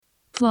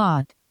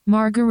Plot: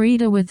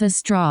 Margarita with a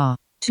Straw,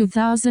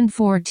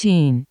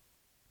 2014.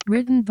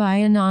 Written by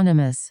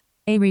Anonymous.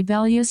 A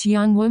rebellious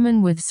young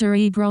woman with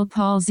cerebral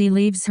palsy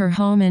leaves her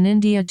home in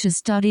India to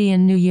study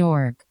in New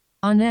York,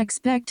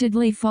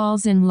 unexpectedly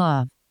falls in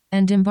love,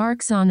 and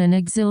embarks on an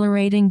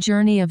exhilarating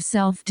journey of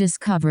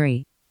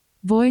self-discovery.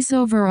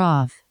 Voiceover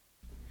off.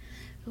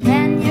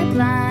 When you're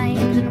blind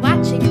and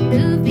watching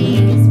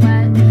movies,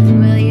 what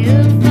will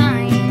you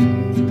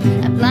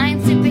find? A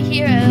blind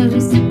superhero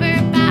whose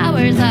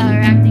superpowers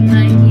are acting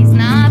like he's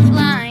not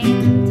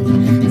blind.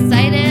 A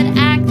sighted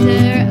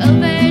actor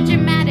over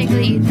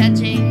dramatically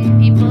touching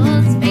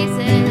people's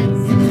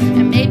faces.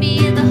 And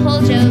maybe the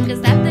whole joke is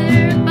that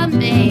they're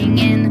bumping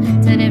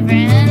into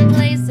different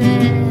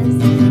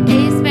places.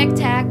 A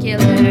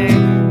spectacular,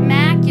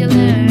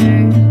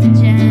 macular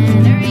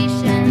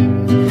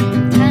generation.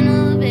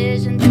 Tunnel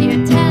vision to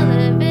your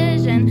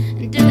television.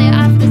 And do they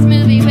off this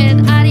movie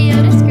with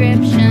audio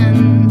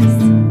descriptions?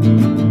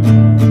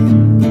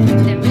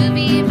 They're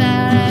movie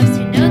buffs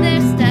who know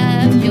their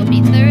stuff. You'll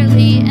be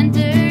thoroughly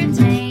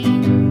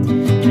entertained.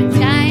 Join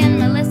Sky and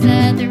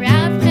Melissa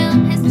throughout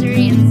film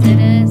history and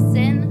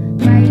Citizen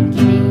White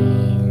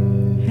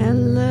Cane.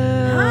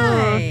 Hello.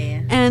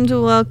 Hi. And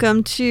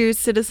welcome to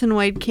Citizen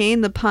White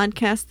Cane, the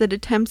podcast that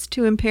attempts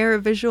to impair a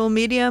visual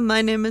media.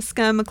 My name is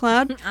Sky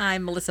McLeod,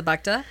 I'm Melissa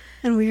Bukta.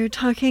 and we are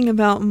talking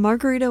about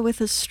Margarita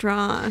with a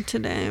Straw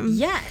today.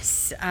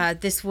 Yes,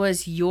 this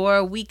was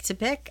your week to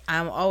pick.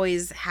 I'm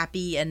always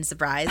happy and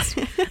surprised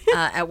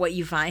at what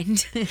you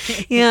find.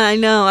 Yeah, I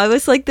know. I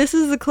was like, this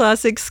is a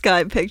classic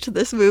Sky picked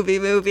this movie.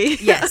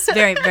 Yes,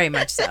 very, very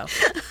much so.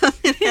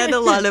 It had a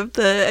lot of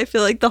I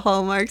feel like the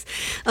hallmarks.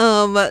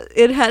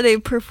 It had a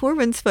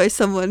performance by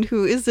someone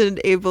who is an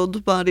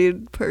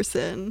able-bodied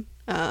person,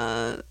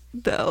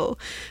 though.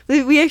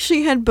 We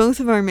actually had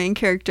both of our main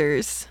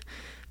characters,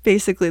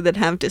 basically, that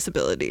have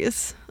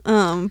disabilities,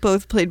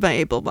 both played by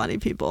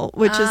able-bodied people,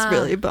 which is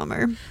really a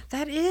bummer.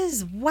 That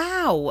is,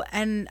 wow.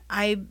 And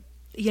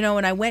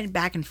when I went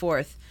back and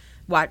forth,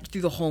 watched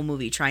through the whole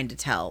movie trying to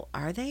tell,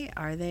 are they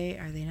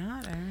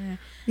not?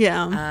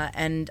 Yeah.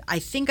 And I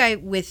think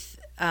with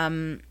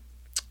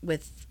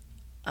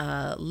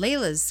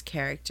Layla's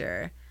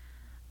character,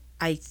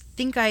 I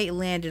think I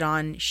landed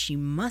on she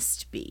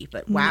must be,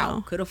 but wow,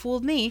 No. could have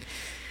fooled me,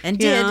 and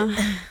Yeah. did.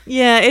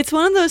 Yeah, it's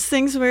one of those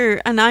things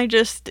where, and I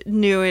just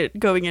knew it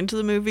going into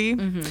the movie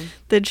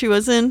that she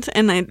wasn't,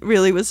 and it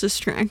really was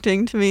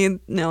distracting to me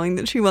knowing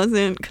that she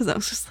wasn't, because I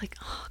was just like,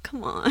 oh,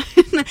 come on.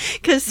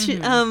 Because I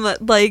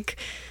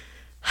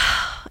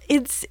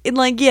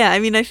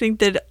mean, I think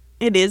that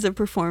it is a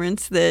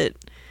performance that,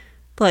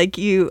 like,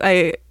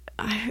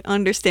 I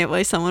understand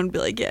why someone would be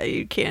like, yeah,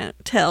 you can't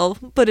tell,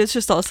 but it's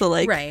just also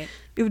like, Right.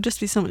 it would just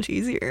be so much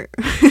easier.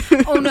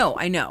 Oh no,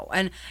 I know.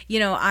 And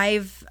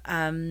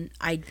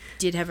I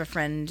did have a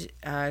friend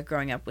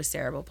growing up with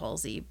cerebral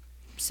palsy,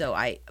 so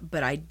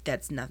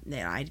that's nothing.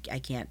 I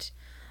can't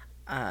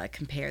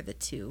compare the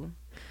two.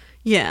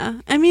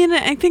 Yeah, I mean,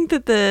 I think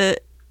that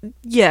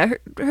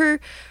her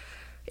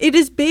it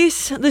is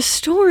based, the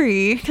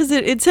story, because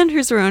it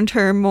centers around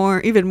her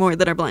even more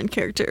than our blind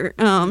character.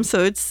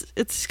 So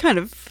it's kind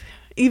of,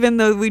 even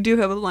though we do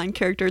have a blind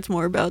character, it's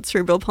more about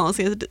cerebral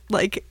palsy,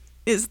 like,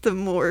 is the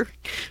more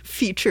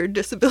featured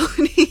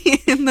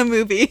disability in the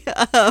movie.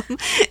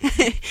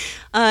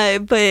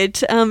 But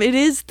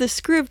the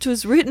script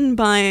was written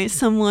by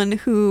someone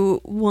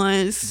who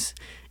was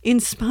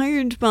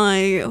inspired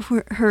by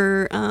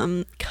her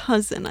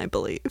cousin, I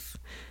believe.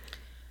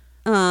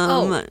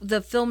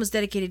 The film was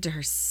dedicated to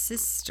her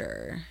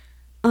sister.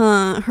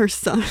 Her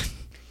son.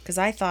 Because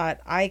I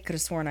could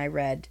have sworn I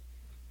read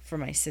for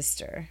my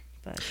sister.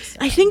 But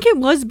I think it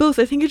was both.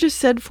 I think it just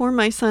said for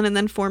my son and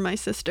then for my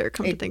sister,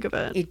 to think of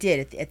it. It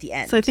did at the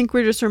end. So I think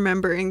we're just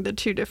remembering the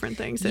two different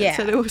things that it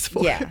said it was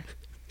for. Yeah.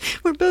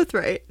 We're both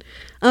right.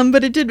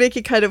 But it did make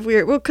it kind of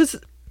weird. Well, because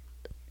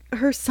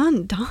her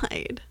son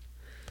died.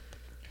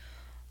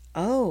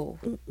 Oh.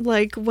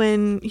 Like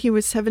when he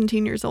was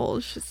 17 years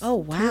old. Oh,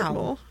 wow.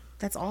 Terrible.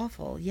 That's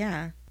awful.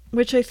 Yeah.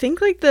 Which I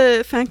think, like,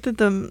 the fact that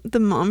the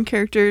mom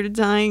character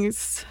dying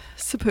is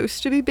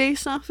supposed to be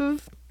based off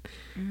of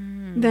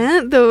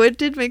that, though it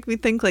did make me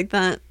think like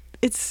that.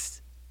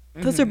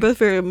 Those are both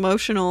very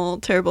emotional,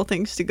 terrible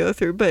things to go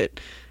through, but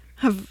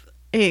have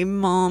a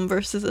mom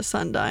versus a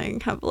son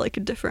dying have, like, a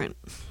different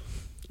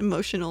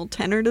emotional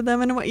tenor to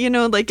them in a way,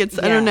 like, it's,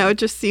 I don't know, it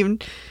just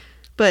seemed,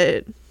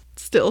 but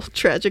still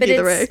tragic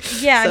either way.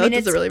 Yeah, so I mean, it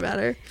doesn't really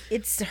matter.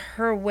 It's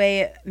her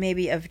way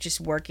maybe of just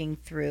working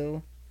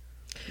through.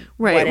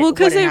 Right. Well,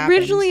 because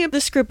originally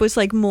the script was,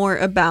 like, more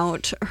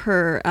about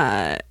her,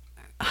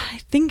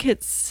 I think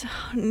it's,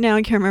 now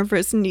I can't remember,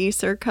 his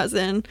niece or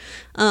cousin,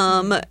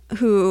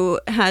 who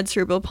had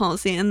cerebral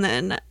palsy,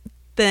 and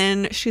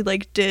then she,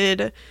 like,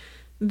 did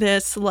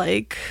this,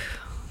 like,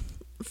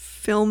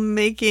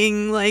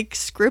 filmmaking, like,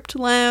 script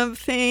lab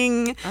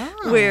thing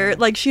where,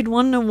 like, she'd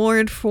won an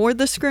award for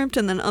the script,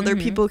 and then other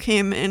people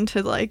came in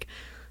to, like,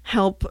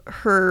 help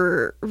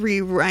her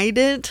rewrite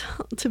it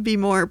to be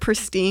more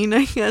pristine,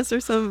 I guess,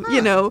 or some,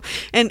 you know,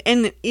 and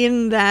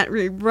in that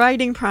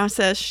rewriting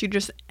process, she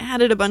just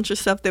added a bunch of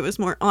stuff that was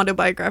more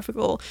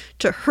autobiographical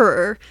to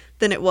her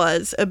than it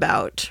was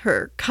about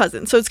her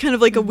cousin. So it's kind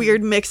of like a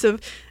weird mix of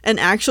an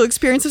actual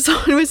experience of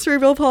someone with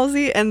cerebral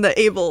palsy and the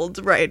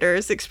abled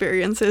writer's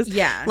experiences.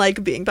 Yeah.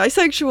 Like being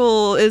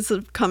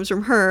bisexual comes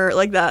from her,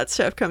 like that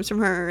stuff comes from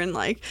her, and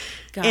like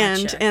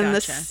Gotcha.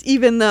 this,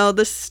 even though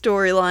the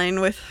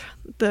storyline with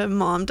the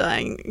mom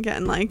dying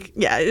again, like,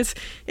 yeah,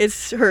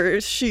 it's her,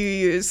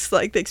 she used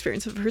like the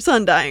experience of her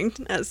son dying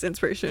as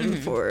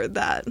inspiration for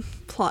that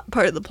plot,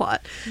 part of the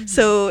plot.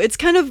 So it's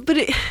kind of, but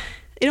it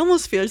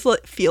almost feels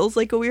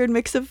like a weird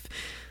mix of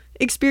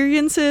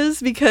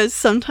experiences, because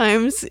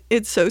sometimes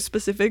it's so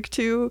specific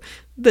to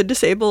the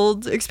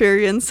disabled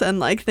experience and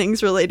like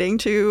things relating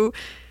to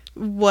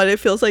what it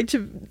feels like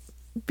to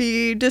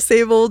be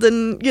disabled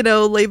and, you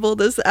know,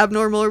 labeled as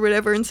abnormal or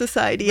whatever in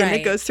society, and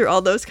it goes through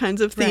all those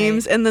kinds of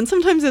themes. And then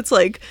sometimes it's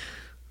like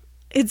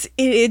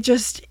it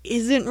just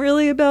isn't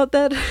really about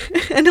that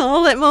at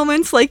all at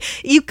moments. Like,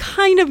 you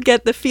kind of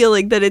get the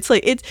feeling that it's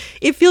like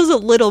it feels a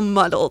little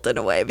muddled in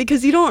a way,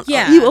 because you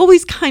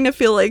always kind of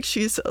feel like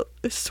she's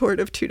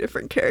sort of two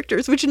different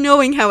characters, which,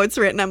 knowing how it's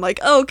written, I'm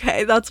like,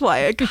 okay, that's why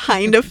it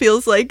kind of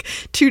feels like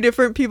two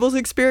different people's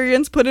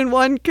experience put in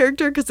one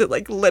character, because it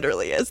like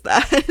literally is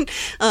that.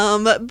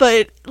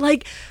 But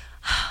like,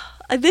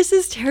 this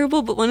is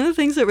terrible, but one of the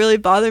things that really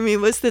bothered me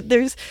was that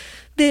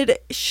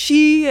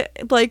she,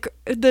 like,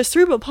 the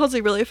cerebral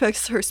palsy really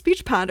affects her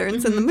speech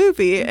patterns in the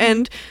movie,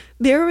 and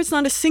there was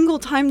not a single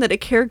time that a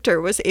character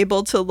was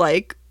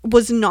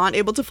not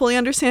able to fully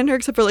understand her,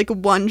 except for like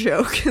one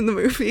joke in the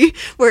movie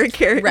where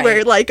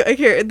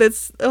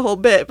that's a whole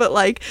bit, but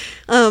like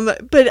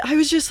but I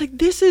was just like,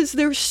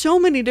 there's so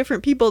many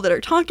different people that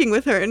are talking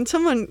with her, and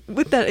someone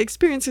with that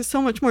experience is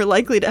so much more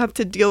likely to have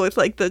to deal with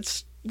like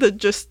the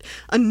just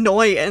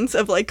annoyance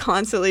of like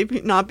constantly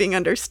not being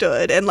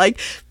understood, and like,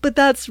 but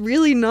that's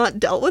really not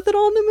dealt with at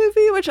all in the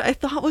movie, which I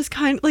thought was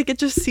kind of like, it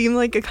just seemed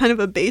like a kind of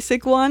a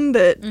basic one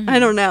that I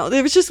don't know,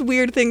 there was just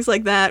weird things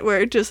like that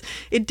where it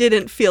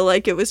didn't feel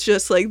like it was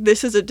just like,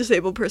 this is a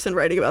disabled person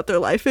writing about their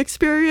life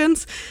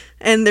experience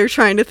and they're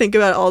trying to think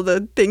about all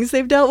the things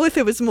they've dealt with.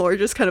 It was more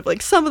just kind of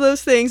like some of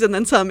those things and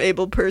then some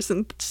able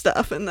person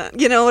stuff, and that,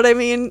 you know what I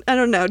mean? I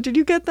don't know, did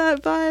you get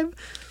that vibe?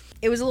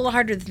 It was a little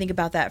harder to think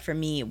about that for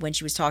me when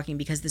she was talking,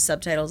 because the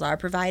subtitles are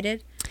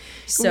provided.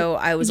 So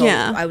I was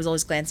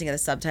always glancing at the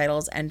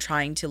subtitles and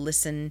trying to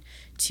listen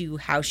to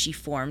how she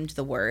formed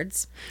the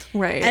words.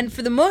 Right. And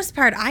for the most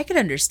part, I could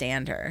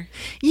understand her.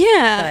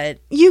 Yeah,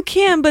 you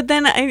can, but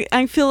then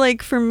I feel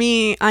like for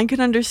me, I could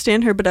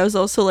understand her, but I was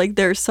also like,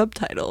 there's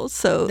subtitles,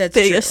 so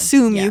they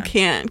assume you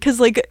can't, because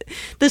like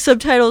the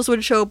subtitles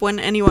would show up when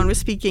anyone was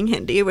speaking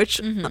Hindi, which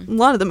a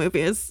lot of the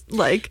movie is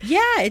like.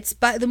 Yeah,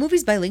 the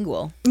movie's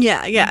bilingual.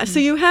 Yeah. So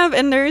you have,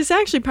 and there is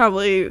actually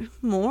probably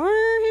more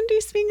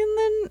Hindi speaking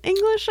than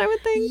English, I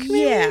would think.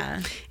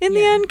 Maybe, in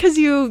the end,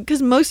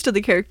 because most of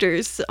the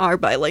characters are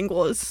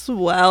bilingual as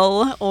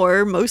well,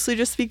 or mostly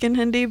just speak in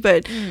Hindi,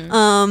 but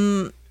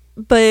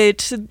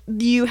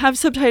you have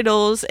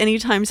subtitles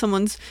anytime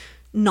someone's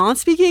not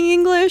speaking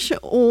English,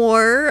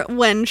 or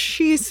when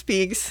she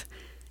speaks,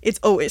 it's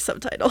always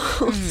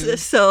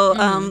subtitles. So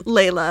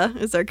Layla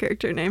is our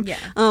character name.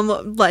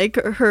 Like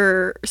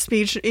her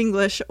speech,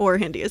 English or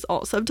Hindi, is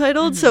all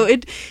subtitled. So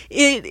it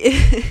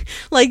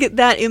like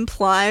that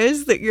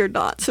implies that you're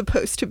not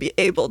supposed to be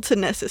able to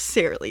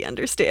necessarily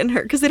understand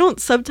her, because they don't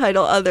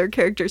subtitle other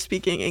characters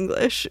speaking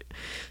English.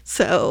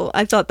 So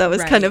I thought that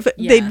was kind of,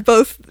 they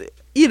both,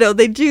 you know,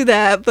 they do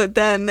that, but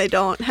then they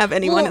don't have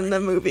anyone in the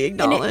movie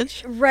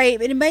acknowledge.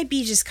 And it might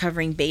be just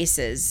covering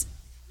bases.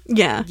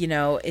 Yeah. You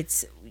know,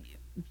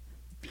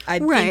 I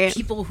think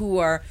people who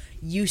are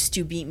used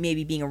to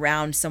being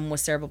around someone with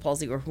cerebral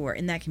palsy, or who are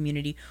in that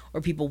community, or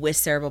people with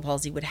cerebral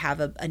palsy, would have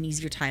an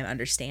easier time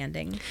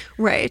understanding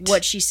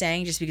what she's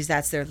saying, just because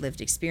that's their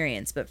lived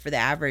experience. But for the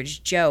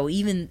average Joe,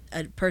 even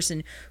a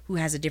person who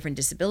has a different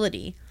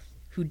disability,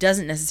 who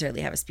doesn't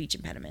necessarily have a speech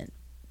impediment,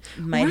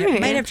 might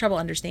have trouble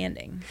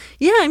understanding.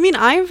 Yeah, I mean,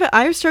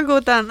 I've struggled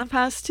with that in the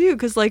past too,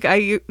 because like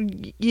I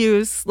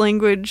use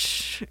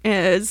language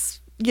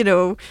as, you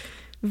know,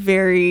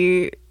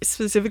 very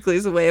specifically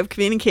as a way of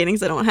communicating,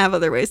 because I don't have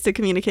other ways to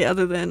communicate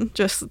other than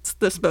just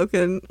the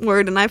spoken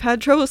word. And I've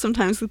had trouble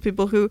sometimes with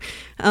people who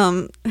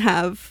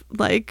have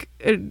like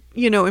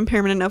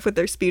impairment enough with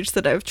their speech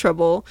that I have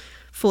trouble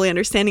fully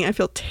understanding. I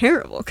feel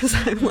terrible, because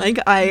I'm like,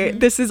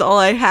 this is all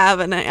I have,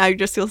 and I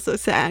just feel so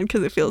sad,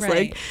 because it feels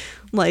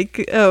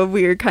like a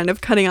weird kind of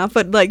cutting off.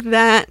 But like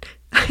that,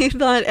 I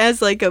thought,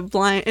 as like a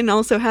blind, and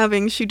also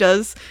she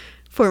does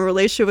form a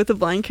relationship with a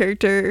blind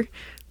character,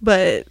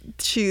 but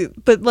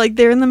like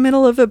they're in the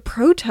middle of a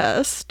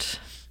protest,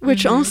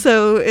 which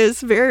also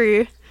is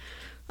very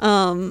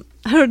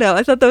I don't know.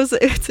 I thought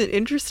it's an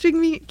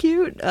interesting meet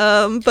cute.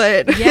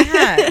 But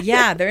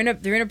yeah, they're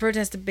in a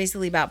protest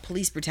basically about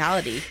police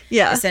brutality.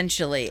 Yeah,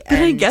 essentially. But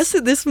I guess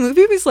that this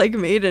movie was like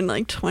made in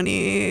like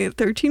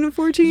 2013 or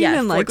 14, Yeah,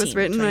 and like was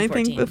written I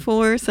think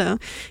before. So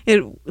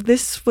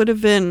this would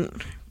have been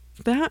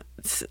that.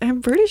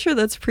 I'm pretty sure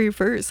that's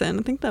pre-Ferguson.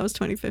 I think that was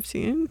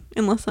 2015,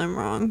 unless I'm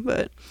wrong.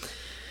 But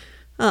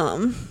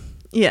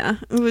yeah,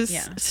 it was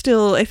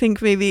still, I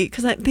think maybe,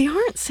 because they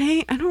aren't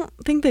saying, I don't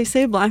think they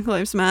say Black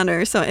Lives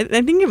Matter, so I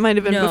think it might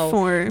have been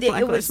before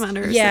Black Lives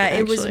Matter. Yeah,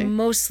 it was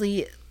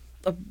mostly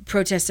a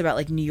protest about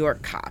like New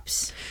York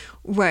cops.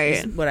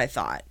 Right. What I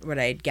thought, what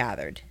I had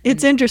gathered.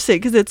 It's interesting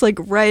because it's like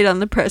right on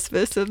the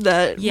precipice of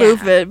that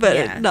movement,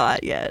 but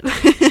not yet.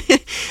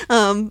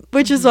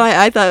 Which is why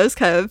I thought it was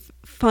kind of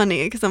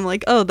funny, because I'm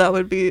like, oh, that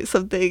would be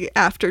something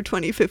after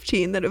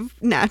 2015 that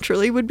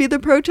naturally would be the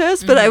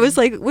protest. But I was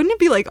like, wouldn't it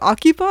be like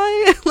Occupy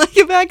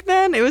like back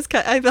then? I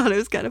thought it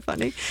was kind of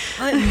funny.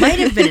 It might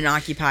have been an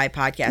Occupy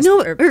podcast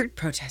or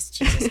protest.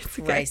 Jesus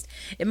Christ,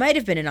 it might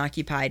have been an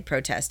occupied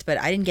protest, but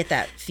I didn't get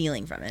that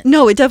feeling from it.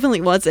 No, it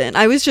definitely wasn't.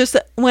 I was just,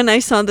 when I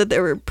saw that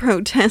they were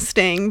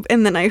protesting,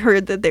 and then I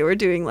heard that they were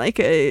doing like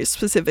a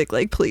specific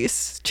like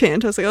police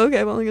chant, I was like,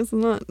 okay, well, I guess it's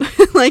not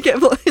like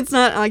it's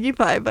not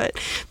Occupy,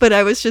 but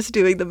I was just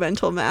doing the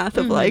mental math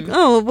of like,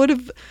 oh,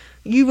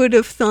 you would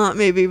have thought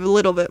maybe a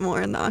little bit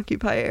more in the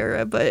Occupy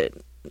era, but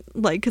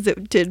like, because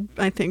it did,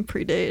 I think,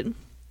 predate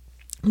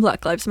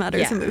Black Lives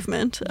Matter as a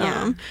movement.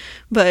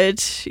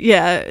 But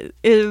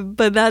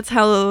but that's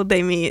how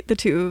they meet, the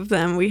two of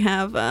them. We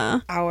have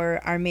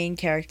our main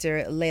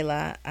character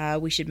Layla,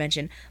 we should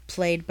mention,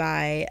 played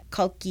by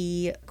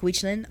Kalki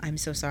Koechlin. I'm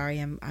so sorry,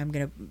 I'm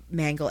gonna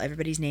mangle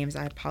everybody's names,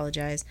 I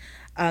apologize.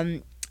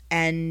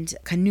 And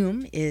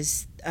Kanum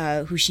is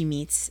who she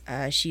meets.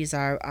 She's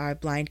our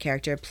blind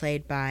character,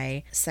 played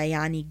by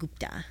Sayani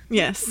Gupta.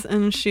 Yes,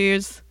 and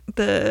she's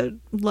the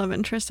love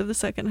interest of the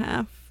second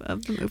half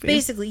of the movie.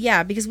 Basically,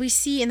 yeah, because we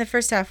see in the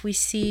first half,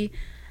 Layla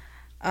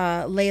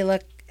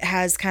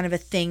has kind of a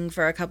thing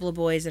for a couple of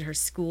boys at her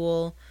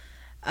school.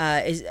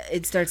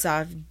 It starts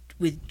off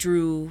with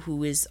Drew,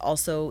 who is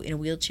also in a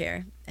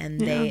wheelchair, and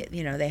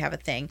they have a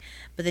thing.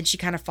 But then she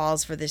kind of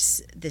falls for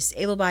this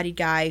able-bodied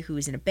guy who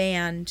is in a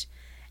band.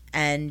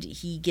 And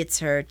he gets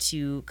her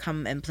to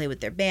come and play with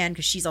their band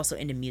because she's also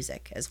into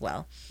music as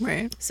well.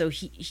 Right. So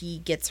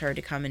he gets her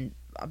to come and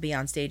be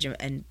on stage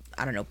and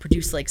I don't know,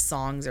 produce like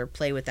songs or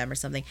play with them or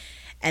something.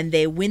 And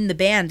they win the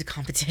band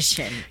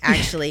competition,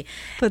 actually.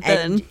 But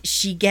then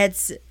she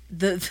gets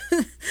the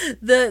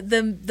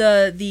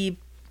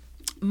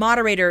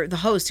moderator, the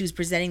host who's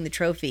presenting the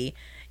trophy.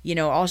 You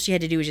know, all she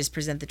had to do was just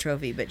present the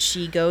trophy. But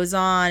she goes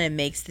on and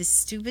makes this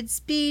stupid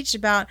speech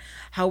about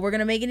how we're going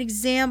to make an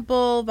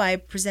example by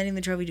presenting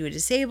the trophy to a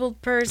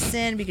disabled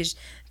person because,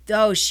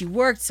 she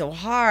worked so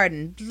hard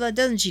and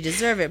doesn't she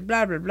deserve it?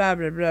 Blah, blah, blah,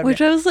 blah, blah.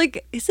 Which I was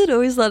like, is it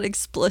always that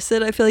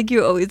explicit? I feel like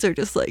you always are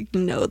just like,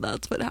 no,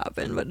 that's what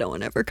happened. But no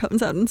one ever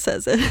comes out and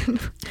says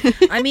it.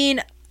 I mean...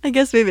 I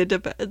guess maybe it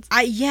depends.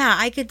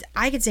 I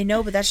could say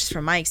no, but that's just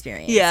from my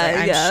experience.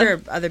 I'm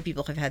sure other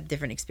people have had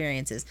different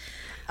experiences.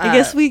 I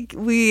guess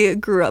we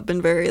grew up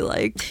in very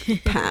like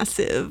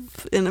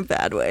passive, in a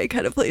bad way,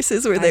 kind of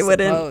places where they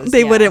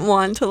wouldn't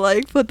want to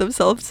like put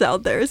themselves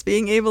out there as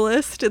being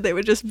ableist, and they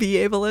would just be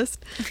ableist.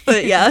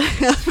 But yeah.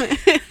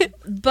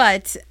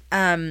 But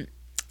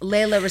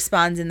Layla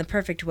responds in the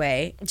perfect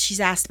way. She's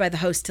asked by the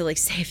host to like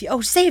say a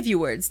few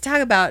words,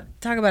 talk about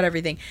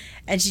everything,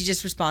 and she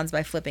just responds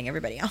by flipping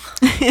everybody off.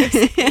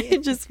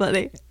 Just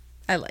funny.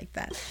 I like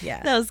that.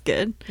 Yeah, that was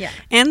good. Yeah,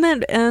 and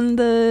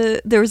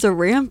there was a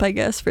ramp, I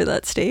guess, for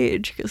that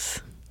stage because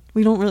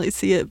we don't really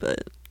see it,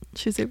 but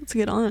she was able to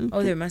get on.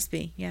 Oh, there must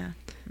be. Yeah.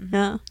 Mm-hmm.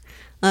 Yeah.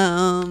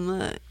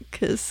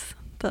 Because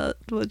that,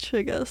 which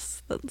I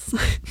guess that's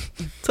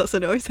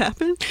doesn't always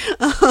happen,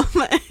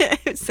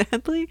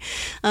 sadly.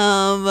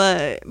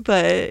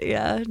 But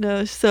yeah,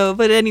 no. So,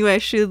 but anyway,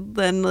 she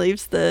then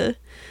leaves the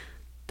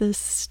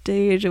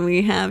stage,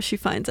 and she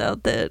finds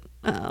out that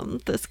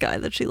this guy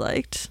that she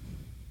liked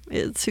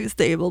who's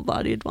the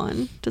able-bodied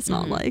one does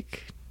not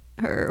like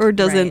her, or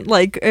doesn't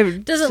like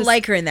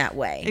her in that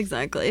way.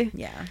 Exactly.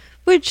 Yeah.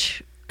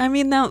 Which, I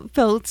mean, that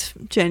felt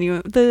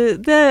genuine.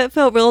 That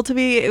felt real to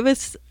me.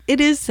 It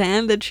is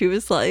sad that she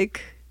was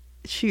like,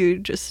 she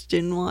just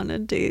didn't want to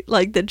date,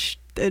 like that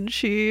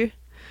she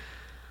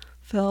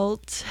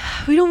felt,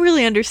 we don't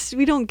really understand,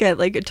 we don't get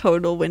like a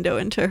total window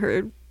into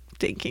her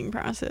thinking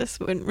process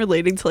when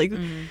relating to like,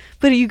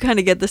 but you kind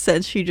of get the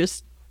sense she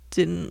just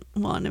didn't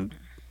want to,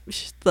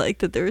 like,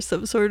 that there was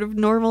some sort of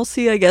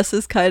normalcy, I guess,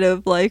 is kind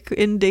of like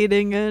in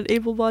dating an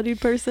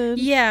able-bodied person.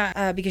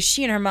 Yeah, because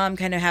she and her mom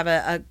kind of have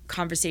a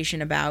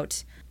conversation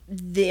about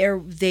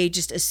they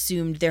just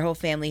assumed, their whole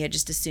family had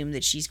just assumed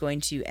that she's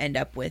going to end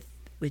up with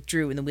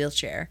Drew in the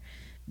wheelchair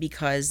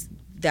because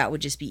that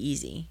would just be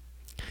easy.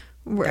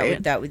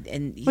 Right. That would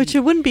which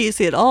it wouldn't be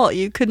easy at all.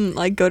 You couldn't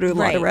like go to a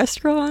lot of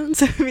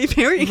restaurants. It would be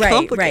very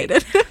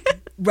complicated.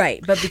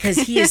 Right. But because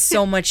he is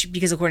so much,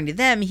 because according to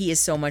them, he is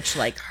so much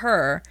like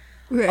her.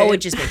 Right. Oh, it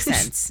just makes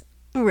sense.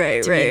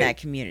 Right, to be right. in that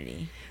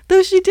community.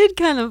 Though she did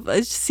kind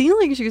of seem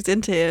like she was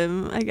into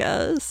him, I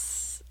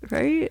guess,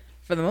 right?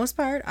 For the most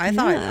part, I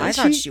Yeah,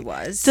 thought she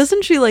was.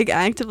 Doesn't she like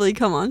actively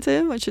come on to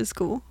him, which is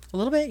cool? A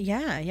little bit,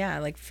 yeah.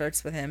 Like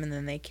flirts with him, and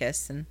then they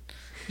kiss, and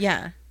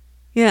yeah.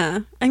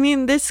 Yeah, I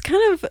mean, this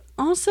kind of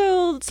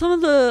also some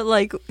of the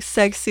like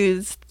sex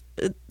scenes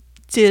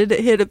did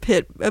hit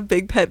a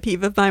big pet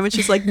peeve of mine, which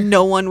is like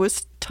no one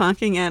was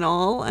talking at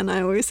all, and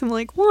I always am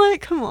like,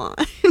 what? Come on!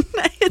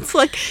 It's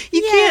like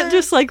you can't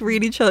just like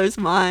read each other's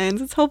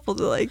minds. It's helpful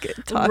to like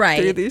talk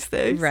through these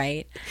things,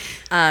 right?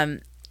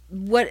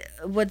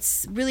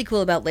 What's really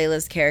cool about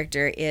Layla's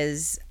character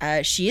is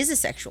she is a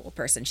sexual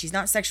person. She's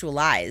not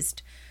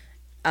sexualized,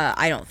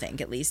 I don't think,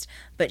 at least,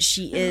 but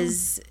she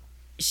is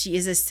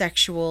a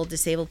sexual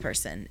disabled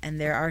person,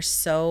 and there are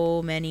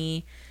so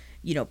many,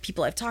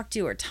 people I've talked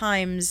to or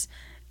times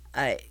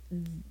that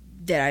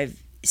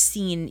I've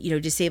seen,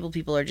 disabled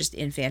people are just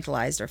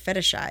infantilized or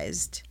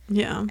fetishized.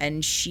 Yeah.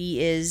 And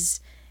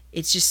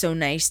it's just so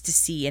nice to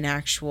see an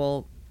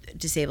actual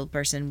disabled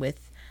person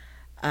with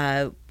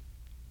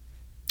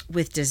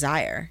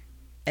desire,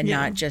 and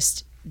not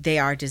just they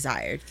are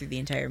desired through the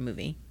entire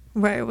movie.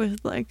 Right, with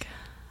like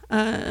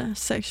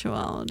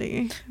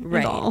sexuality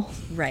right. at all.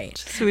 Right.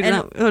 So we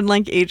don't have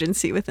like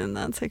agency within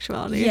that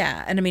sexuality.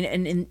 Yeah, and I mean,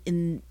 and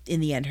in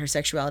the end, her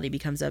sexuality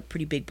becomes a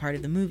pretty big part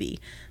of the movie.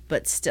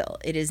 But still,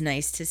 it is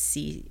nice to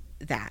see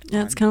that.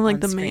 Yeah, it's kind of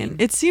like the main.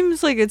 It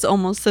seems like it's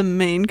almost the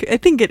main. I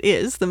think it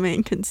is the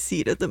main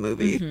conceit of the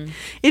movie. Mm-hmm.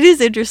 It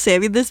is interesting. I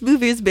mean, this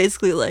movie is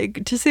basically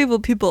like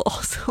disabled people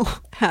also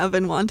have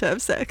and want to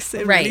have sex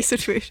in many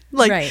situations.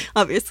 Like,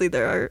 obviously,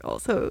 there are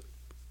also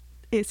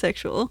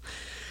asexual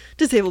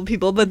disabled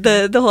people, but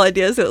the whole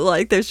idea is that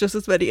like there's just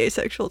as many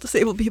asexual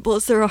disabled people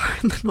as there are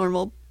in the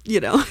normal,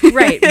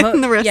 right,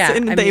 in the rest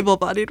in the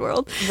able-bodied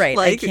world, right?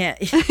 Like, I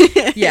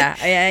can't. Yeah,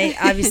 I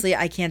obviously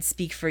I can't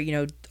speak for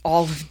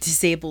all of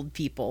disabled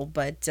people,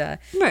 but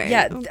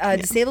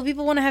disabled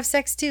people want to have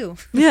sex too.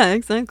 Yeah,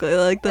 exactly.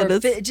 Like that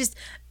is just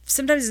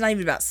sometimes it's not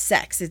even about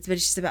sex; it's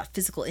just about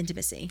physical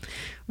intimacy.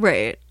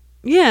 Right.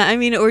 Yeah, I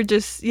mean, or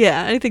just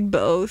I think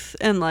both,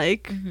 and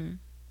like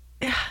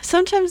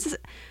sometimes.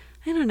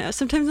 I don't know.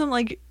 Sometimes I'm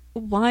like,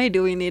 why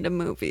do we need a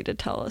movie to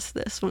tell us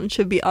this when it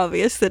should be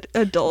obvious that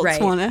adults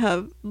want to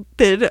have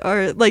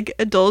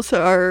adults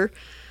are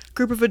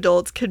group of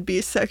adults could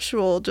be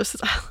sexual, just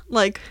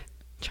like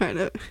trying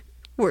to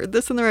word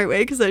this in the right way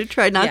because I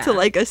try not to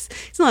like us.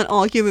 It's not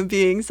all human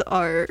beings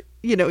are,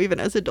 even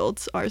as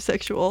adults are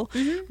sexual,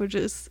 which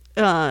is,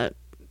 fine.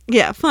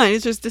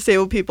 It's just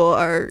disabled people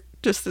are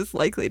just as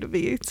likely to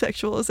be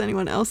sexual as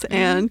anyone else.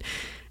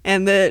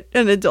 And that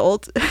an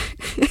adult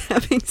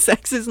having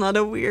sex is not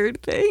a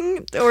weird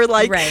thing, or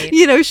like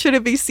should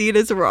it be seen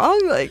as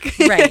wrong, like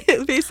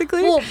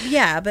basically. Well,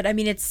 yeah, but I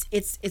mean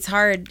it's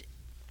hard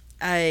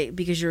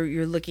because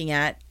you're looking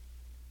at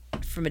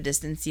from a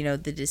distance, the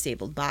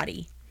disabled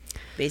body,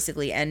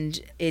 basically, and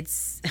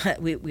it's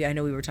I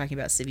know we were talking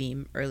about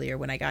Sabine earlier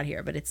when I got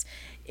here, but it's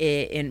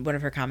in one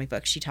of her comic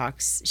books.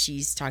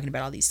 She's talking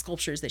about all these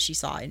sculptures that she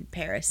saw in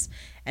Paris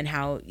and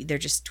how they're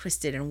just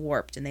twisted and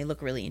warped and they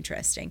look really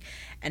interesting,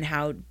 and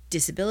how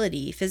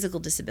physical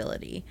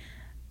disability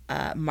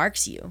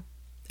marks you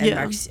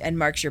and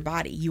marks your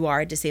body. You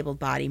are a disabled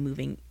body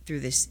moving through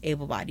this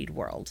able-bodied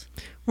world.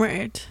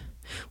 Right.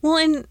 Well,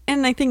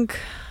 and I think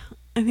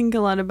a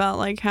lot about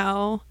like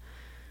how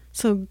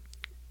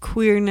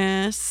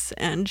queerness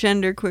and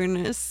gender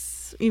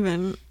queerness,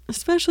 even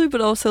especially, but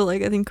also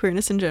like I think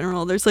queerness in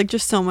general, there's like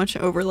just so much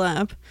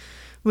overlap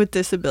with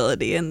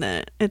disability, and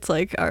that it's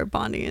like our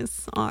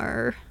bodies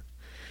are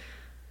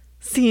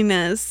seen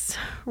as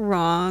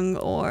wrong,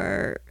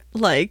 or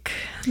like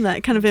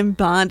that kind of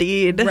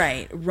embodied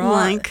wrong,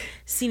 like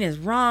seen as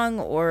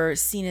wrong, or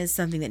seen as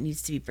something that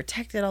needs to be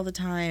protected all the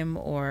time,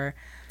 or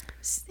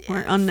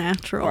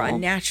unnatural.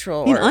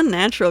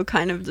 Unnatural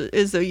kind of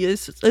is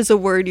a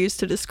word used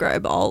to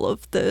describe all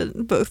of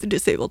both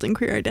disabled and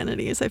queer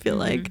identities, I feel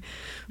like.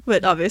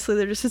 But obviously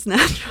they're just as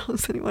natural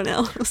as anyone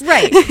else.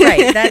 Right.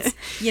 That's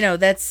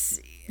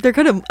they're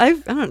kind of I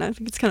don't know, I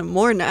think it's kind of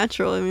more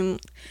natural. I mean,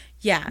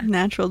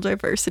 natural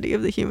diversity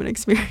of the human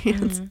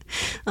experience.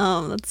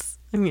 That's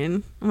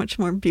a much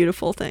more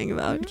beautiful thing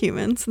about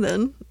humans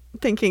than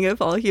thinking of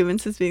all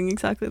humans as being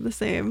exactly the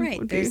same.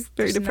 Would be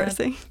very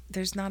depressing.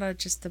 There's not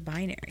just a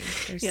binary.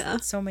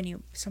 There's so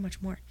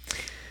much more.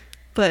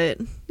 But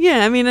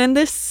and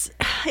it's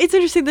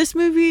interesting. This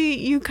movie,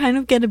 you kind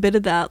of get a bit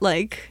of that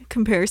like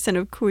comparison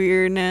of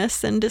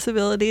queerness and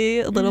disability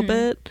a little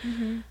bit.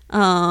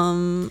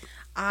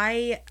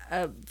 I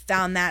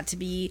found that to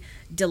be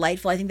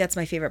delightful. I think that's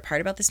my favorite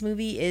part about this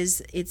movie is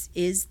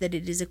that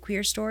it is a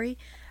queer story,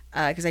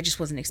 because I just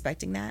wasn't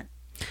expecting that.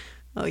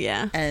 Oh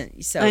yeah,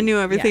 and so I knew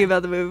everything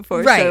about the movie before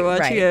I started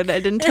watching it. I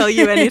didn't tell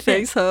you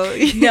anything, so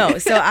no.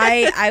 So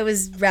I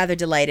was rather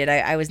delighted.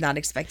 I was not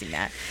expecting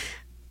that,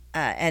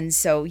 and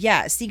so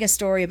seeing a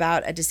story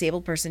about a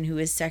disabled person who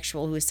is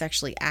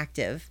sexually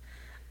active,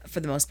 for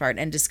the most part,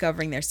 and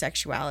discovering their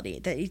sexuality,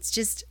 that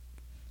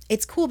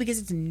it's cool because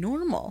it's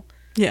normal.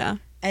 Yeah,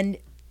 and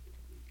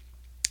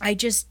I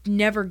just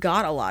never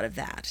got a lot of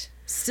that.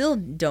 Still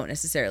don't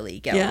necessarily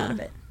get a lot of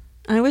it.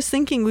 I was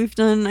thinking we've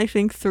done, I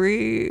think,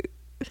 3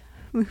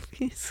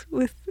 movies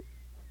with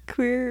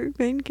queer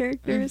main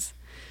characters.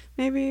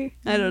 Maybe.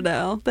 I don't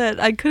know. That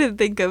I couldn't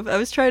think of. I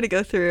was trying to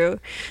go through.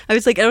 I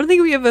was like, I don't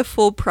think we have a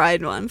full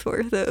Pride month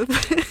worth of.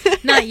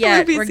 Not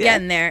yet. We're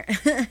getting there.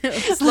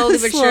 Slowly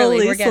but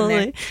surely, we're getting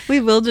there.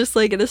 We will just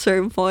like at a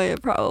certain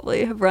point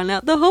probably have run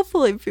out. Though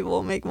hopefully people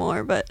will make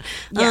more. But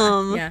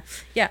yeah.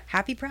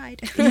 Happy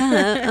Pride.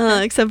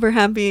 Except for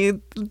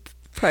Happy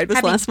Pride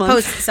was last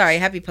month.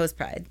 Happy post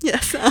Pride.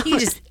 Yes. You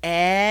just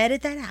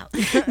edit that out.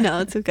 No,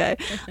 it's okay.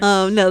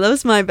 No, that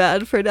was my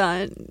bad for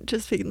not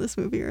just picking this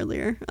movie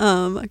earlier.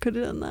 I could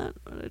have done that,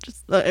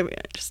 but I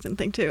just didn't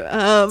think to.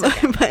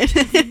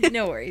 But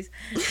no worries.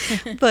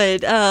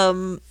 But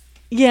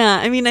yeah,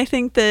 I mean, I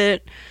think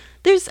that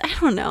I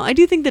don't know. I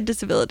do think that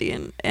disability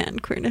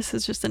and queerness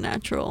is just a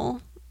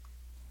natural,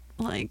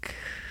 like,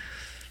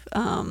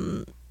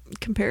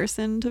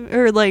 comparison to,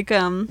 or like,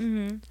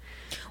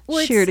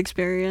 shared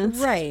experience.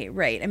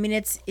 Right. I mean,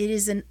 it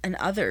is an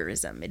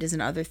otherism. It is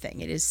an other thing.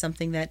 It is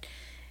something that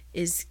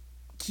is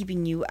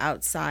keeping you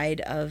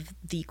outside of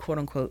the quote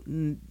unquote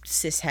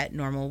cishet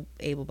normal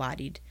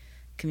able-bodied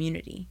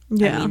community.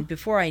 Yeah. I mean,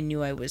 before I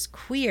knew I was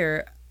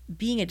queer,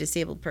 being a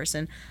disabled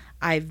person,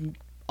 I've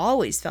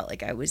always felt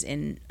like I was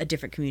in a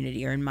different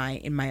community or in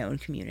my own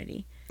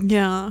community.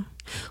 Yeah.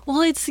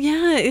 Well, it's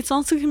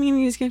also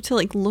communities you have to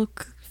like you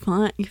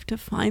have to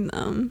find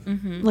them.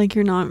 Mm-hmm. Like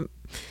you're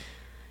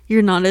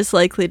not as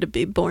likely to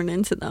be born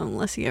into them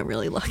unless you get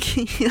really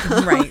lucky.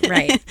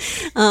 Right.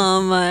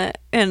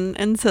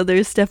 And so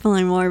there's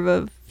definitely more of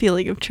a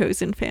feeling of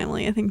chosen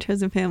family. I think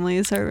chosen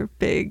families are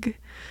big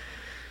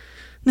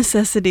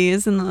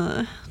necessities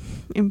in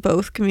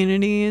both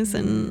communities.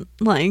 And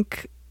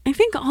like, I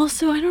think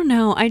also, I don't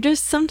know,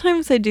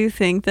 sometimes I do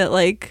think that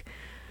like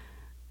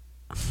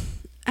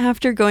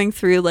after going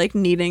through like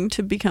needing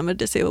to become a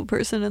disabled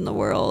person in the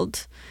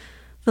world,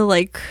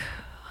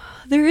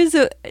 there is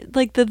a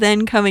like the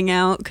then coming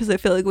out, because I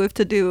feel like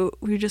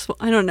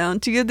I don't know,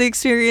 do you have the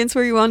experience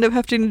where you wound up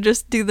having to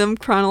just do them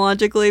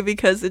chronologically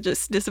because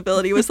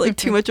disability was like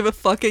too much of a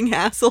fucking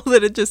hassle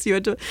that you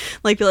had to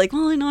like be like,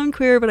 well, I know I'm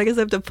queer, but I guess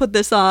I have to put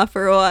this off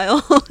for a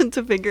while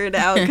to figure it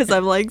out because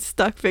I'm like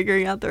stuck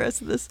figuring out the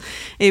rest of this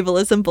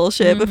ableism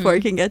bullshit before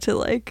I can get to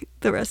like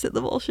the rest of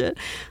the bullshit.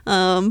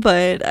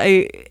 But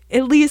at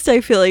least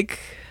I feel like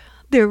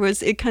there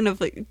was it kind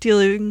of like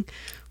dealing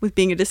with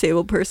being a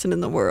disabled person in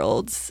the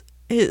world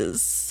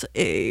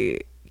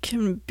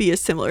can be a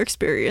similar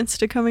experience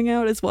to coming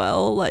out as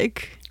well.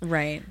 Like,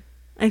 right.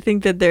 I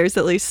think that there's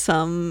at least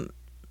some,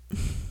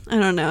 I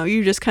don't know,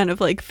 you just kind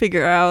of like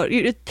figure out,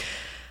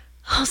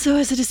 also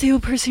as a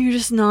disabled person, you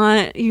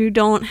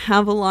don't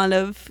have a lot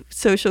of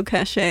social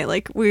cachet.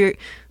 Like we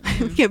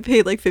get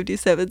paid like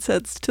 57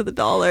 cents to the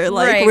dollar.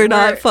 Like we're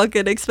not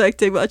fucking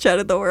expecting much out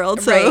of the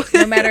world. So right.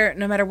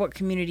 No matter what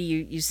community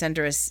you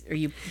center us or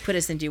you put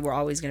us into, we're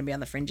always going to be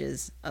on the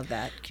fringes of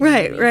that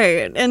community.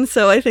 Right. And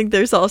so I think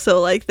there's also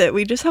like that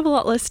we just have a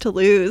lot less to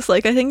lose.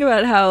 Like I think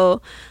about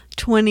how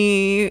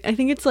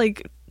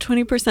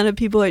 20% of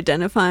people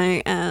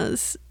identify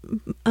as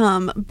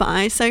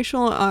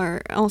bisexual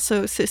are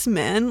also cis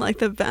men. Like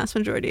the vast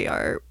majority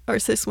are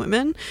cis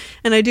women,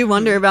 and I do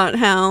wonder about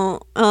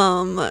how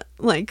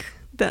like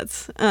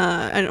that's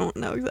I don't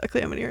know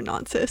exactly how many are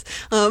non-cis,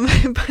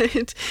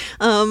 but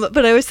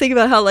I was thinking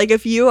about how like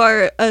if you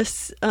are a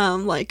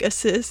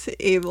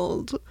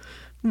cis-abled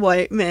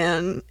white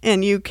man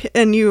and you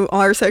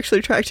are sexually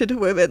attracted to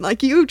women,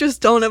 like you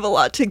just don't have a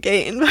lot to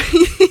gain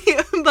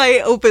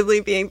by openly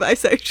being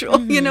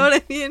bisexual. You know what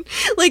I mean?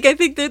 Like I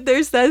think that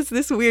that's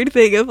this weird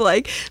thing of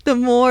like the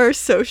more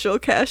social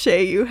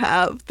cachet you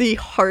have, the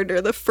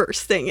harder the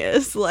first thing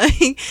is.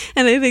 Like,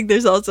 and I think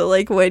there's also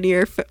like when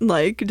you're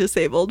like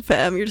disabled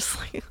femme, you're just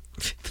like,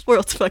 the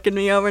world's fucking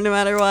me over no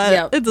matter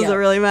what. It doesn't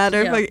really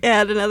matter if I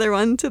add another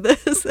one to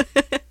this.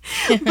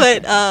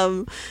 But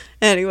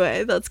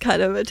anyway, that's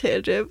kind of a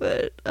tangent,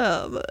 but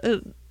I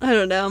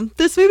don't know.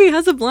 This movie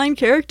has a blind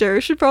character.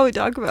 We should probably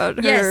talk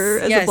about her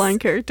as a blind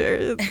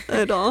character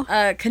at all.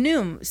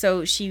 Kanoum.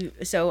 So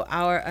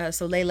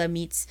Layla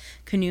meets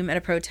Kanoum at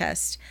a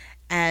protest,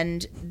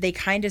 and they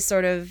kind of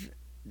sort of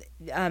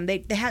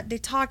they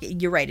talk.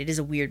 You're right. It is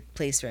a weird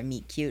place for a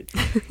meet cute,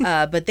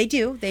 but they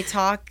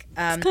talk.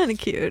 It's kind of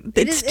cute.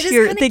 They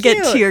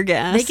get tear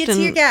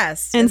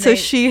gassed. And so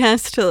she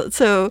has to.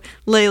 So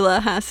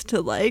Layla has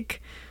to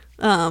like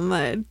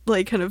kind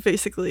of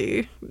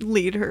basically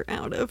lead her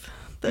out of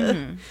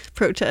the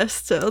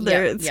protest. So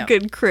it's a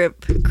good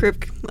crip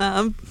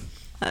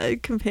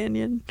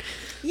companion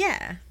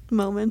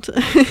moment.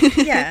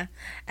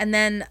 And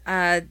then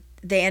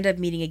they end up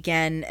meeting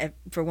again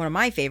for one of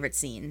my favorite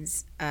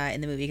scenes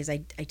in the movie, because I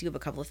do have a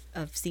couple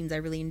of scenes I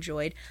really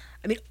enjoyed.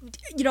 I mean,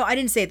 I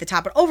didn't say at the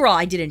top, but overall,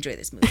 I did enjoy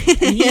this movie.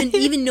 I mean,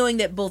 even knowing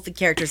that both the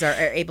characters are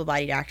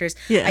able-bodied actors,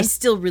 I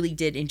still really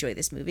did enjoy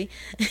this movie.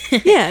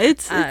 Yeah,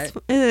 it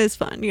is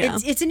fun. Yeah,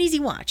 it's an easy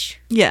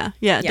watch. Yeah,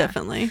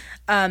 definitely.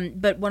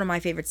 But one of my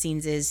favorite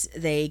scenes is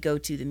they go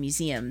to the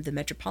museum, the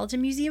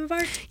Metropolitan Museum of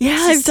Art. Yeah,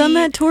 I've done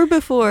that tour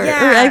before.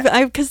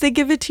 Yeah. Or because they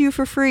give it to you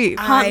for free.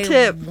 Hot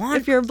tip: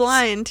 if you're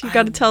blind, you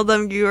got to tell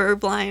them you are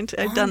blind.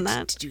 I've done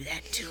that. To do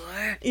that tour.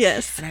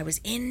 Yes. And I was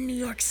in New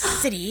York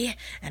City,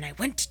 and I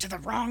went to the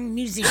wrong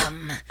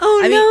museum.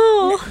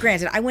 No.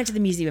 Granted, I went to the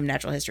Museum of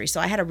Natural History,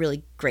 so I had a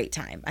really great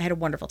time. I had a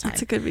wonderful time.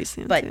 It's a good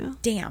museum, but too.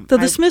 Damn. Though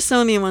the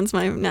Smithsonian one's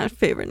my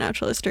favorite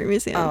natural history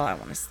museum. Oh, I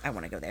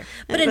want to go there.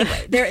 But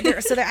anyway, they're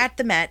at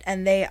the Met,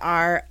 and they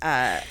are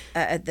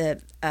at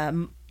the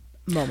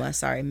MoMA.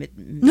 Sorry,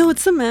 no,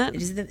 it's the Met.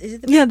 Is it the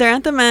Met? Yeah, they're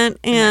at the Met,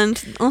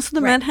 and also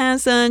the Met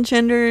has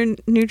gender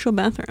neutral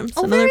bathrooms.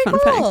 Oh, another very fun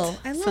cool.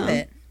 fact. I love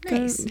it.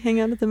 Nice.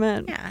 Hang out at the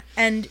Met. Yeah,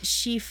 and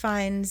she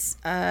finds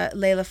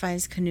Layla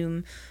finds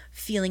Khnum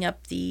feeling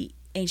up the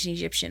ancient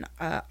Egyptian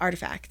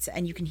artifacts,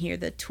 and you can hear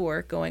the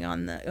tour going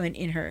on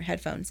in her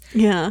headphones.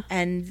 Yeah,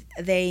 and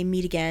they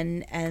meet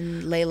again,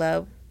 and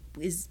Layla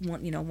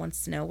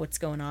wants to know what's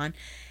going on,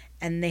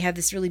 and they have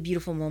this really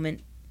beautiful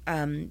moment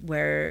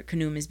where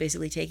Khnum is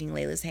basically taking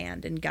Layla's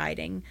hand and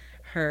guiding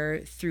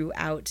her through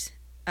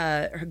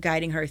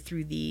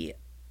the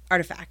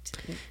artifact.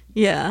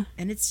 Yeah.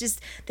 And it's just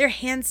their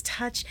hands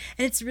touch,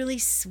 and it's really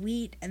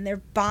sweet, and they're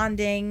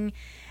bonding,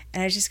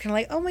 and I was just kind of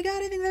like, oh my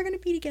god, I think they're going to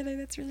be together.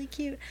 That's really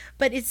cute.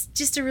 But it's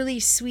just a really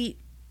sweet,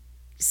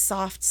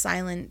 soft,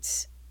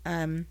 silent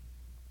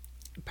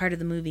part of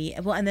the movie.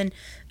 Well, and then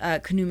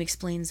Khnum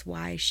explains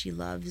why she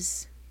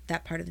loves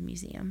that part of the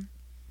museum.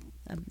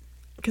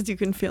 Because you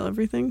can feel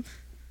everything.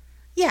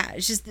 Yeah,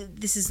 it's just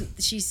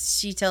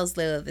she tells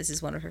Layla this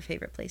is one of her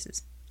favorite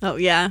places. Oh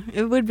yeah,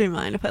 it would be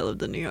mine if I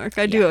lived in New York.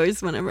 I do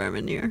always, whenever I'm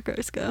in New York, I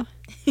always go.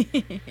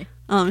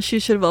 She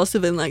should have also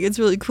been like, it's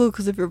really cool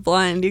because if you're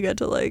blind, they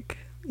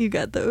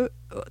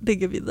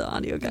give you the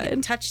audio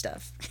guide. Touch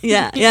stuff.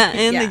 Yeah,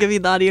 and they give you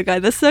the audio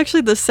guide. This is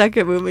actually the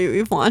second movie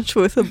we've watched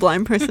with a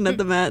blind person at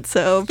the Met,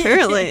 so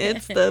apparently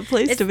it's the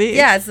place to be.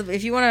 Yeah,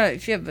 if you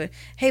have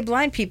hey,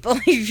 blind people,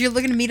 if you're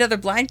looking to meet other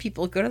blind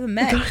people, go to the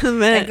Met.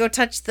 And go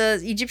touch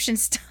the Egyptian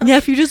stuff. Yeah,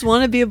 if you just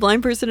want to be a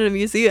blind person in a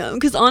museum.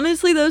 Because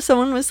honestly, though,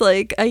 someone was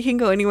like, I can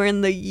go anywhere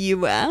in the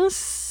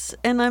U.S.,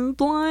 and I'm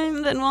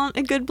blind and want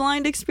a good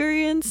blind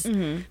experience.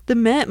 Mm-hmm. The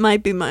Met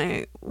might be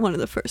one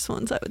of the first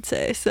ones, I would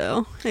say.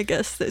 So I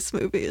guess these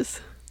movies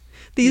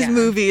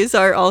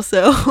are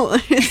also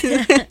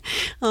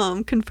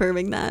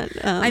confirming that.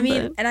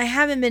 And I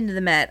haven't been to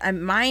the Met.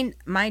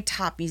 My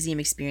top museum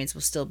experience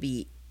will still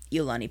be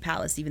Iolani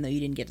Palace, even though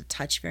you didn't get to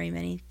touch very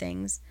many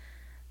things.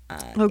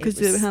 Because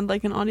it had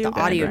like an audio guide,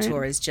 the audio right?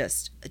 tour is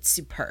it's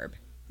superb.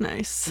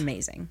 Nice.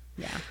 Amazing.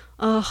 Yeah.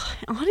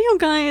 Audio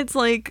guides,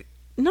 like,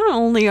 not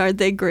only are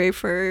they great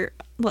for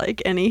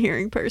like any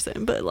hearing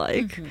person, but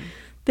like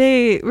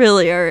they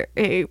really are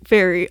a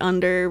very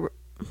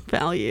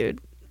undervalued.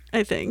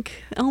 I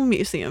think all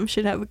museums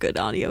should have a good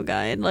audio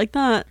guide like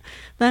that.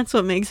 That's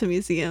what makes a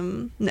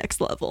museum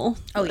next level.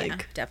 Oh, like, yeah,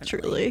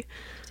 definitely. Truly.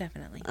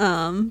 Definitely.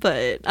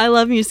 But I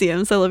love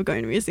museums. I love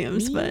going to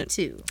museums. Me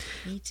too.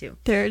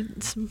 There are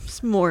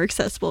more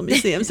accessible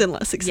museums and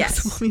less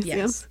accessible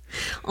museums.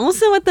 Yes.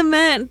 Also at the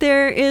Met,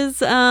 there is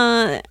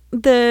the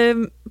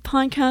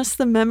podcast,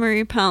 The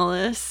Memory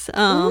Palace.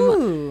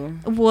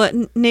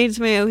 What Nate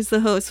Mayo, who's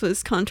the host,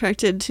 was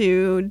contracted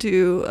to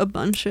do a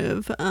bunch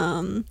of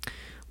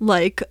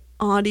like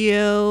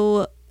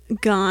audio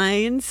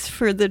guides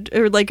for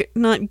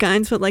not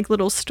guides, but like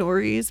little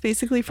stories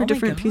basically for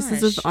different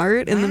pieces of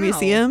art in the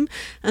museum.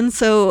 And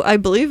so I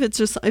believe it's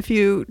just, if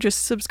you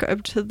just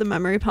subscribe to the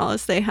Memory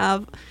Palace,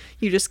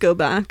 you just go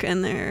back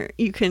and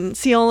you can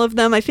see all of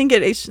them. I think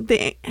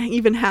they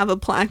even have a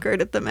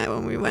placard at the Met.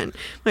 When we went,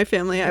 my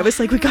family, I was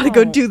like, we gotta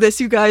go do this,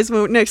 you guys.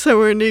 Next time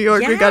we're in New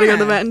York, we gotta go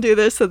to the Met and do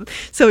this.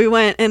 So we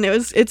went, and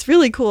it's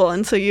really cool.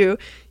 And so you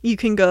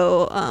can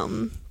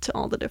go to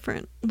all the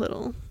different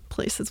little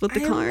places with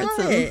the cards.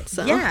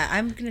 So yeah,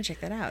 I'm gonna check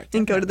that out. Definitely.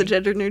 And go to the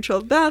gender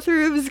neutral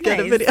bathrooms,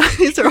 get a video.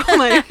 These are all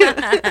my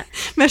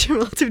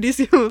Metropolitan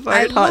Museum of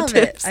Art hot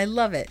tips. I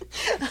love it.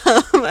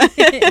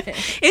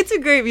 It's a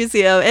great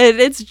museum,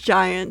 and it's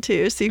giant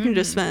too, so you can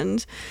just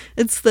spend.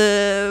 It's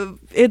the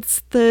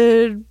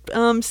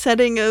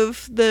setting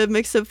of the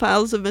Mixed Up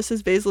Files of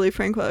Mrs. Basil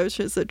Francois, which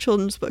is a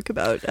children's book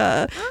about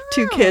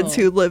two kids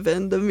who live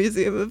in the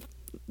museum of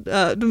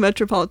the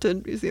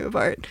Metropolitan Museum of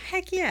Art.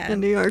 Heck yeah.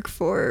 In New York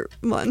for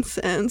months.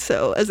 And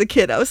so as a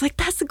kid, I was like,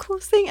 that's the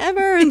coolest thing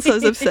ever. And so I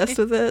was obsessed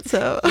with it.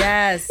 So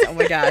yes. Oh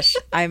my gosh.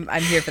 I'm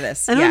here for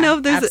this. I don't know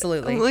if there's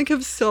absolutely.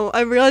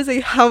 I'm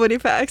realizing how many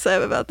facts I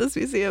have about this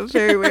museum.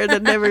 Very weird.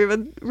 I'd never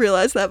even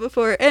realized that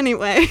before.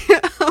 Anyway,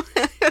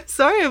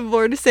 sorry, I have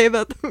more to say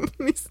about the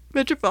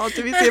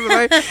Metropolitan Museum of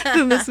Art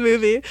than this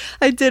movie.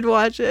 I did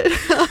watch it.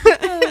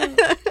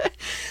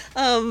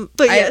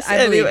 But yes, I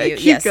anyway, believe you.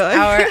 keep Yes,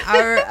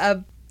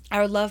 going.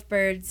 our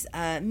lovebirds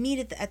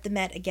meet at the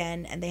Met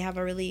again, and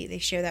they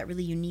share that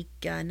really unique,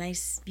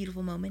 nice,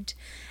 beautiful moment,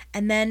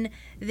 and then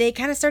they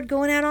kind of start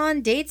going out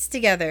on dates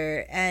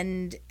together.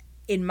 And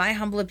in my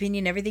humble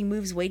opinion, everything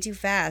moves way too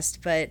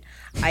fast. But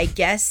I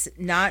guess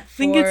not. I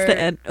think it's the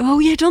end. Oh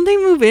yeah, don't they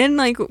move in?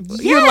 Like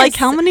you're like,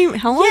 how long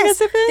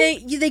has it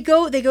been? They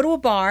go to a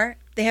bar.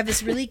 They have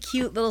this really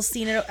cute little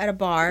scene at a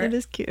bar. It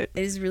is cute. It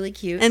is really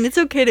cute. And it's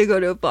okay to go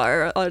to a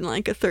bar on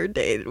like a third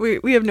date.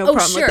 We have no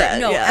problem with that.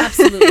 No, yeah.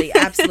 absolutely,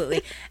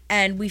 absolutely.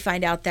 And we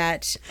find out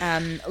that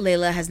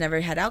Layla has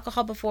never had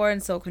alcohol before,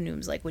 and so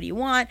Khnum's like, "What do you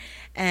want?"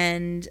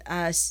 And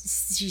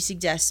she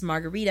suggests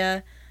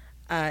margarita.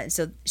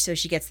 So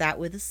she gets that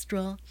with a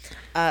straw.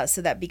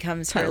 So that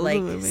becomes her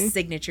like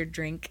signature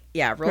drink.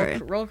 Yeah,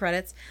 roll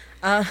credits.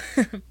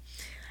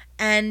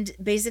 And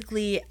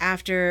basically,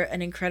 after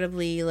an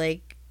incredibly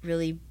like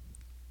really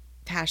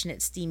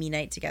passionate, steamy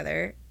night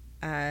together,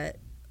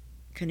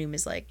 Khnum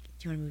is like,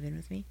 "Do you want to move in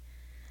with me?"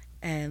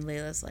 And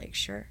Layla's like,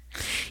 "Sure."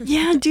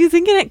 Yeah, do you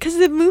think because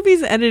the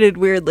movie's edited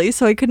weirdly,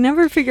 so I could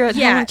never figure out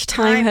how much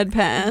time had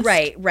passed.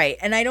 Right.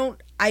 And I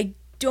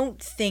don't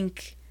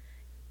think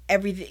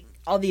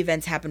all the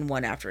events happen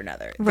one after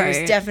another. Right.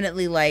 There's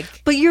definitely like,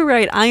 but you're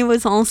right. I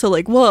was also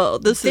like, whoa,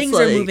 things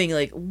are moving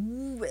like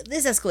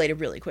this escalated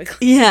really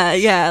quickly.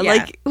 Yeah.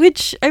 Like,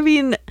 which I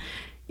mean,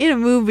 in a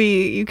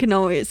movie, you can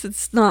always.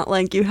 It's not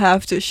like you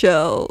have to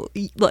show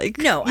like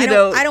I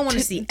don't want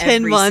to see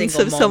 10 months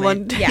of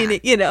someone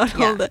dating,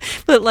 all that.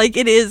 But like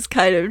it is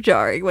kind of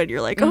jarring when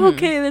you're like, oh,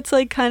 okay, that's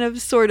like kind of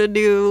sort of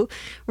new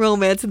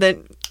romance, and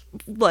then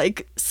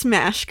like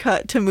smash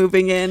cut to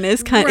moving in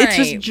is kind of, it's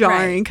just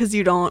jarring because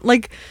you don't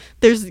like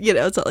there's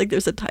it's not like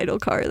there's a title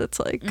card that's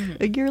like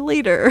a year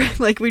later.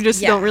 Like we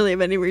just don't really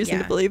have any reason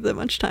to believe that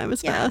much time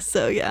has passed.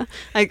 So yeah,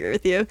 I agree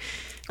with you.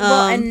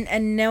 Well,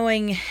 and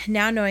knowing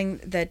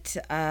that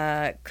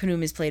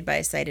Khnum is played by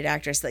a sighted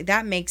actress, like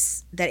that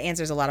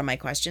answers a lot of my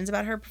questions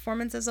about her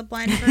performance as a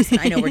blind person.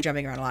 I know we're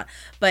jumping around a lot,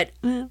 but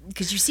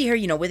because you see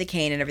her, with a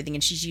cane and everything,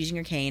 and she's using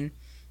her cane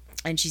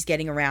and she's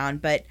getting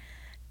around, but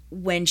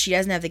when she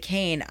doesn't have the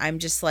cane, I'm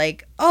just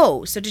like,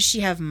 oh, so does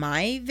she have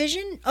my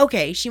vision?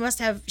 Okay, she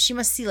must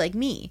see like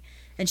me,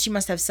 and she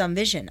must have some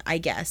vision, I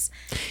guess.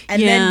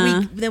 And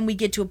then we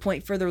get to a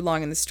point further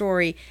along in the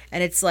story,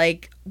 and it's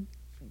like,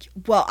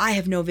 well, I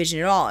have no vision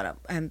at all,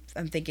 and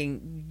I'm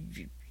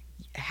thinking,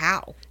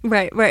 how?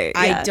 Right.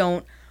 I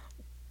don't.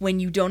 When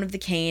you don't have the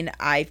cane,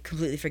 I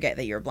completely forget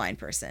that you're a blind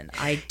person.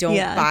 I don't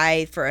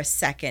buy for a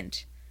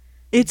second.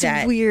 It's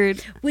weird.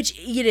 Which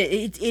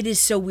it is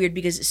so weird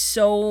because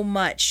so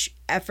much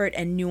effort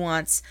and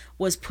nuance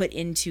was put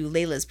into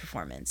Layla's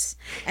performance,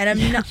 and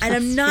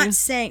I'm not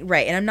saying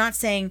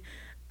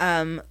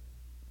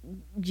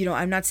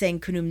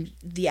Khnum,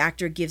 the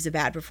actor, gives a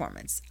bad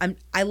performance.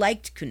 I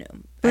liked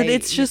Khnum, but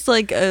it's just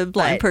like a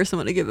blind person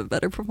would give a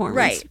better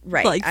performance.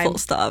 Right. Like full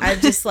stop.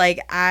 I'm just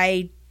like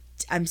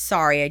I'm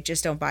sorry, I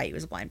just don't buy you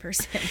as a blind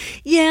person.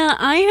 Yeah,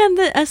 I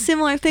had a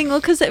similar thing. Well,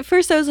 because at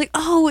first I was like,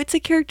 oh, it's a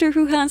character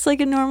who has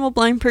like a normal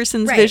blind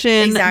person's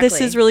vision. Exactly. This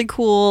is really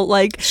cool.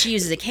 Like she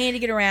uses a cane to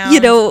get around.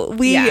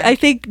 I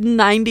think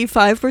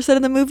 95%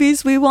 of the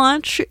movies we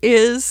watch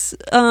is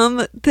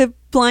the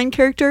blind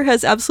character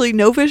has absolutely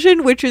no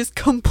vision, which is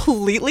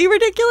completely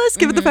ridiculous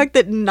given the fact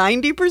that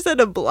 90%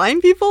 of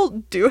blind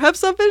people do have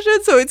some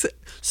vision. So it's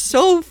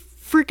so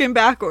freaking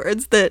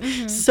backwards that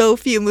so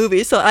few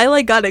movies. So I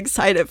like got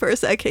excited for a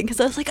second because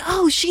I was like,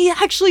 oh, she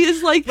actually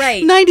is like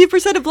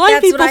 90% of blind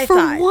people for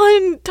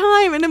one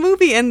time in a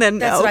movie. And then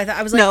that's what I thought.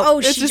 I was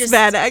like, it's just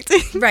bad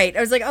acting. Right. I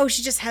was like, oh,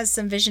 she just has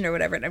some vision or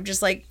whatever. And I'm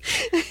just like,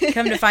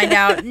 come to find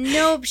out,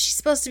 nope, she's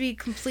supposed to be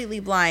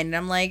completely blind. And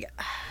I'm like,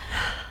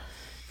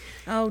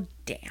 oh,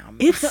 damn.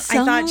 I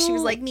thought she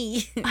was like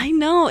me. I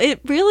know.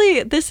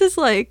 This is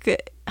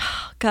like,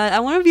 oh, God,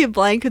 I want to be a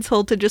blind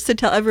consultant just to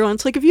tell everyone.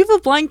 It's like, if you have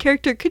a blind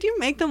character, could you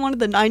make them one of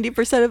the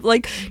 90% of,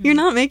 like, you're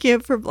not making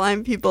it for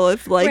blind people.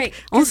 If, like,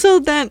 also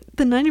that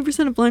the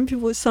 90% of blind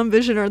people with some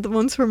vision are the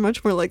ones who are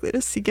much more likely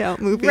to seek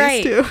out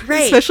movies, too.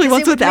 Right. Especially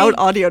ones without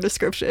audio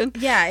description.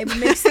 Yeah,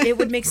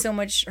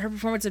 her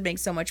performance would make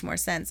so much more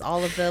sense.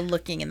 All of the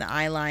looking and the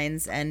eye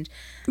lines and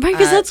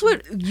because that's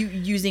what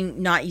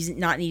not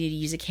needing to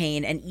use a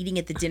cane and eating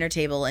at the dinner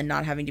table and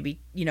not having to be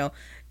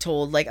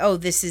told like, oh,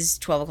 this is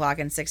 12 o'clock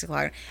and 6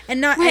 o'clock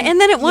and not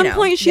and then at one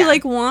point she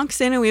like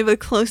walks in and we have a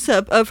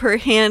close-up of her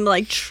hand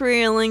like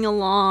trailing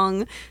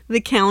along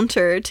the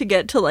counter to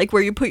get to like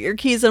where you put your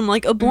keys. I'm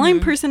like, a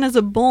blind person has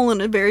a bowl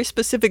in a very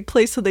specific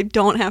place so they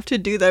don't have to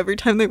do that every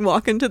time they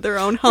walk into their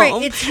own home.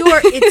 Right, it's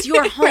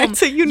your home. Right,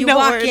 so you know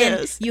walk where it in,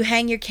 is. you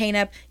hang your cane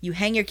up, you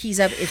hang your keys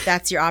up if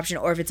that's your option,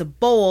 or if it's a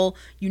bowl,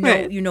 you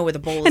know where the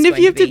bowl is. And if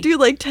you have to do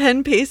like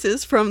 10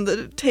 paces from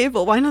the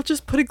table, why not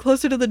just put it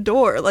closer to the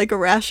door like a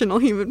rational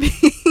human being?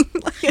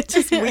 Like, it's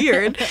just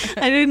weird.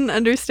 I didn't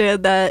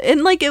understand that.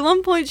 And like at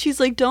one point she's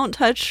like, don't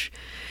touch,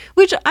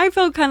 which I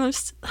felt kind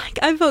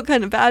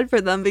of bad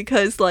for them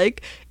because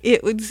like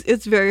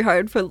it's very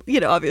hard for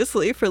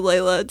obviously for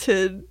Layla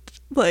to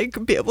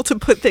like be able to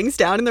put things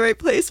down in the right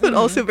place, but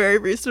also very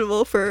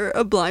reasonable for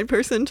a blind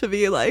person to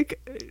be like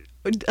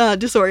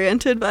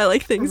disoriented by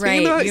like things being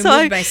in the right. You So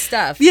moved my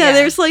stuff.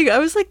 there's like, I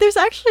was like, there's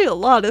actually a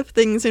lot of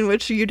things in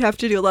which you'd have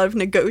to do a lot of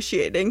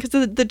negotiating,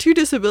 because the two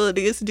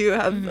disabilities do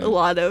have a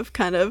lot of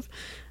kind of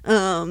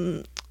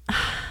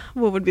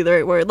what would be the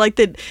right word? Like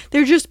there'd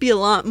just be a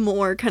lot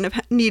more kind of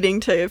needing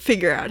to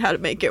figure out how to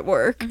make it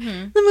work.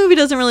 The movie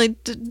doesn't really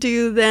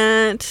do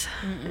that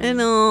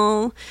and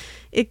all.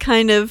 It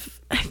kind of,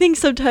 I think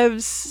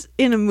sometimes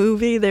in a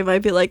movie they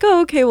might be like,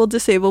 oh, okay, well,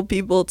 disabled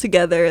people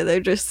together,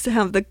 they just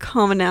have the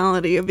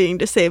commonality of being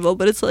disabled,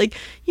 but it's like,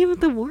 yeah,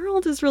 but the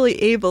world is really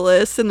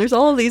ableist, and there's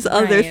all these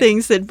other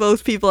things that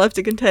both people have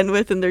to contend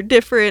with, and they're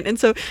different, and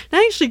so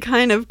that actually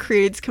kind of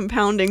creates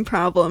compounding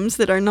problems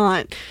that are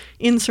not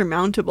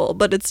insurmountable,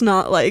 but it's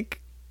not like,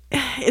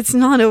 it's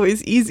not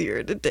always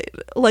easier to date.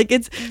 Like,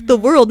 it's the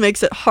world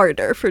makes it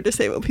harder for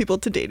disabled people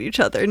to date each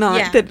other.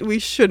 Not that we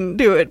shouldn't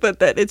do it, but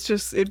that it's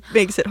just, it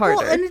makes it harder.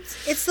 Well, and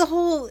it's the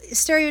whole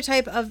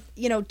stereotype of,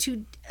 you know,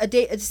 a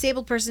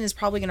disabled person is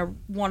probably going to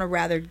want to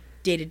rather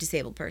date a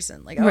disabled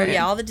person. Like, oh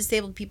yeah, all the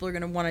disabled people are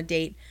going to want to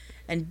date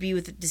and be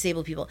with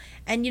disabled people.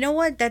 And you know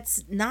what?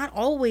 That's not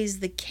always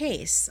the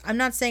case. I'm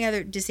not saying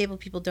other disabled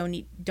people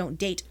don't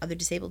date other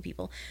disabled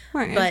people,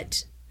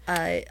 but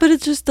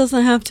it just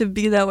doesn't have to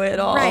be that way at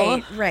all.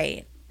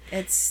 Right.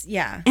 It's,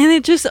 and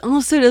it just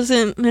also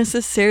doesn't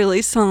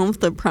necessarily solve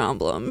the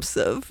problems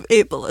of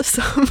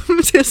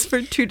ableism just for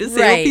two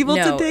disabled people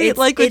to date,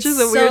 which is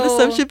a weird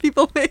assumption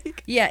people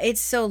make. Yeah, it's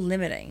so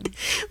limiting.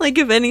 Like,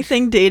 if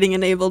anything, dating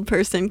an abled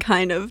person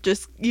kind of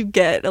just, you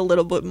get a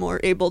little bit more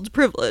abled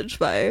privilege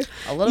by,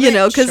 a little bit,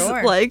 because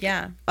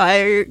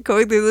I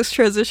going through this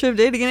transition of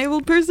dating an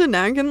abled person,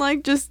 now I can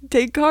like just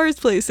take cars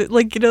places.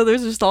 Like, you know,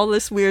 there's just all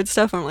this weird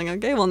stuff. I'm like,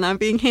 okay, well, now I'm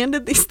being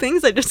handed these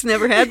things I just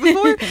never had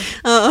before.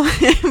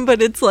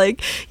 But it's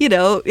like, you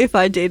know, if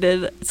I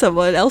dated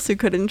someone else who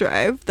couldn't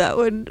drive, that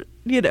would,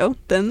 you know,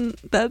 then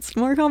that's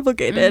more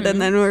complicated.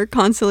 And then we're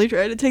constantly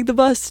trying to take the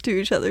bus to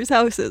each other's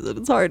houses, and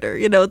it's harder.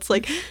 You know, it's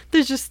like,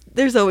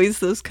 there's always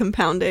those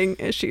compounding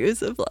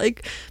issues of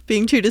like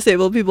being two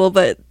disabled people.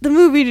 But the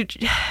movie,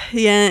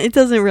 it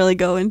doesn't really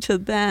go into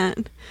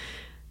that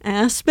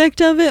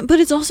aspect of it. But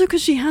it's also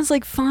because she has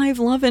like 5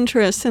 love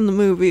interests in the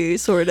movie,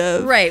 sort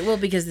of. Right. Well,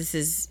 because this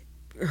is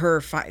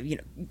her,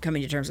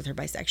 coming to terms with her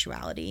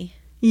bisexuality.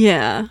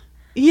 Yeah,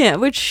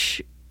 which,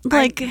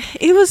 like,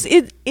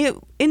 it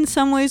in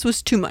some ways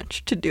was too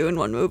much to do in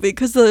one movie,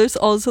 because there's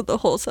also the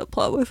whole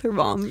subplot with her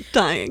mom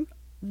dying.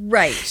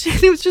 Right.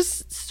 And it was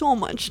just so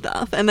much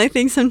stuff, and I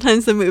think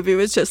sometimes the movie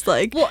was just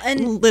like a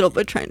little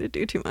bit trying to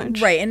do too much.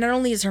 Right, and not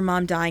only is her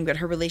mom dying, but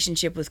her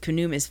relationship with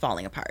Khnum is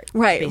falling apart.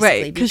 Right,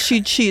 because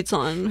she cheats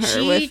on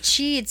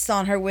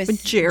her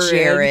with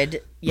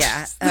Jared.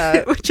 Yeah.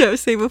 Which I was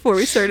saying before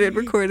we started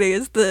recording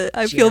is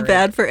I feel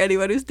bad for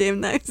anyone who's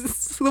named that.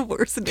 It's the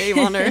worst name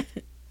on earth.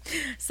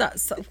 So,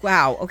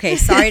 wow. Okay.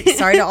 Sorry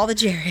to all the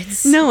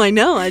Jareds. No, I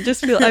know. I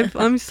just feel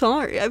I'm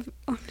sorry. I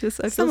feel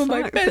some of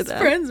my best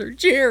friends are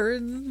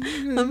Jareds.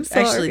 I'm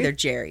sorry. Actually, they're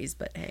Jerrys,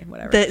 but hey,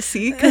 whatever.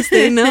 Because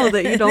they know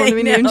that you don't want to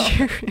be named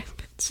Jared.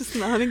 It's just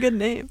not a good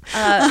name.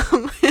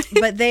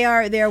 But they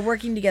are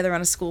working together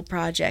on a school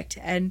project,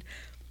 and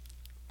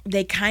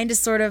they kind of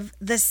sort of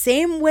the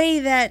same way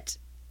that.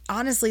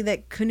 Honestly,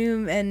 that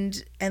Khnum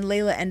and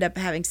Layla end up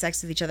having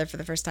sex with each other for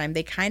the first time.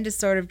 They kind of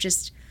sort of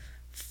just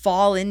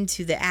fall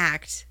into the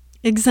act.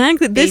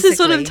 Exactly. This is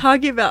what I'm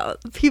talking about.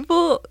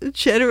 People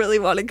generally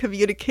want to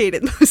communicate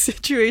in those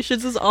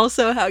situations. Is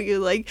also how you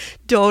like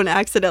don't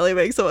accidentally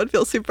make someone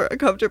feel super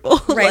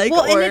uncomfortable. Right.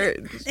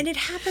 And it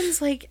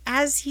happens like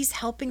as he's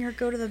helping her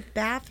go to the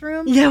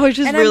bathroom. Yeah, which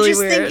is really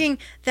weird. And I'm just thinking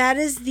that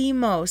is the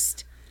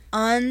most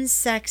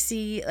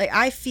unsexy. Like,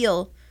 I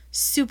feel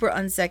super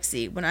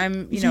unsexy when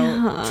I'm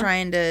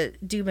trying to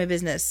do my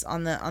business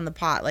on the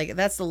pot. Like,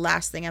 that's the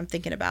last thing I'm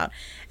thinking about.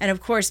 And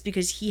of course,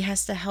 because he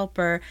has to help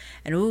her,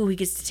 and he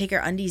gets to take her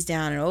undies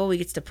down, and he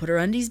gets to put her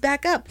undies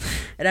back up,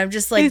 and I'm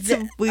just like, it's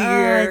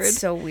weird. It's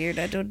so weird.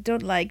 I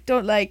don't like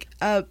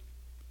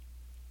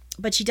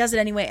but she does it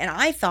anyway. And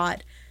I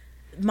thought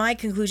my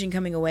conclusion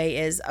coming away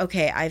is,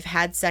 okay, I've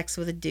had sex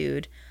with a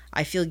dude,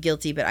 I feel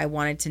guilty, but I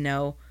wanted to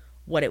know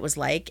what it was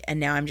like, and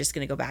now I'm just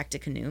gonna go back to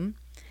Khnum.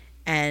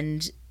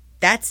 And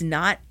that's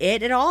not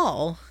it at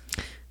all.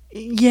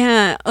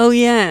 Yeah. Oh,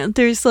 yeah.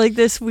 There's like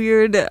this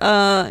weird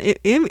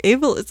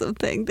ableism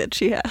thing that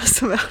she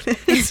has about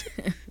it.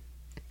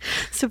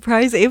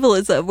 Surprise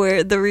ableism,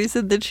 where the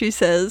reason that she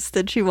says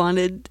that she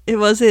wanted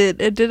it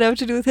didn't have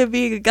to do with him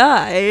being a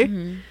guy,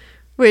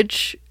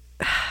 which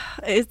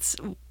it's,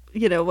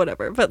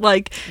 whatever. But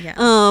like,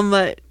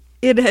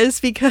 it is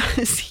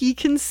because he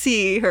can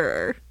see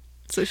her.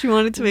 So she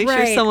wanted to make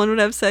sure someone would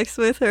have sex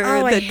with her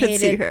that could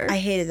see her. I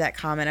hated that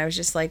comment. I was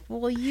just like,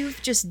 well, you've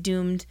just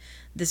doomed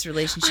this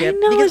relationship. I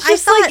know, because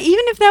it's just like,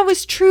 even if that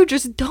was true,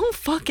 just don't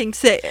fucking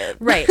say it.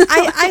 Right.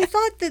 I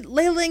thought that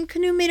Layla and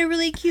Khnum made a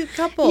really cute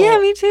couple. Yeah,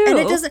 me too. And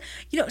it doesn't,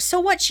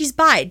 so what? She's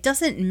bi. It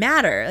doesn't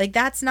matter. Like,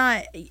 that's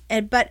not,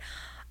 but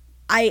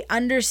I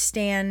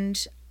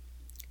understand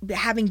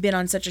having been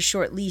on such a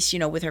short leash,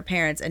 with her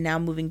parents, and now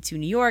moving to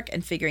New York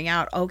and figuring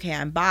out, okay,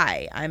 I'm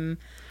bi.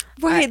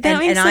 Right, that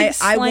makes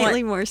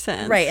slightly more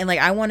sense. Right, and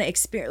I want to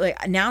experiment.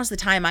 Now's the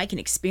time I can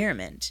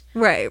experiment.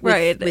 Right.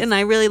 And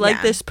I really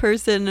like this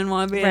person and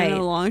want to be in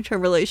a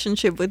long-term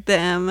relationship with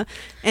them.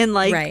 And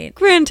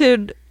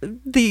granted,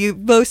 the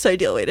most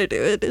ideal way to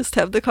do it is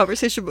to have the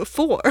conversation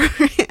before.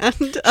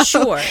 And,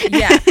 sure,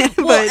 yeah.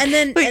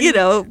 Well,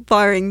 but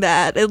barring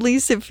that, at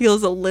least it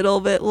feels a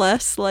little bit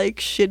less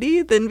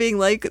shitty than being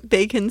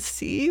they can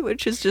see,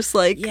 which is just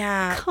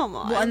come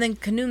on. Well, and then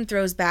Khnum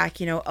throws back,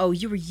 oh,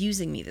 you were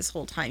using me this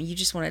whole time. You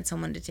just wanted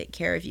someone to take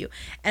care of you.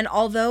 And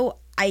although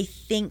I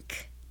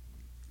think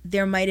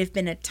there might have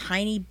been a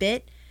tiny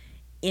bit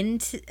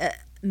into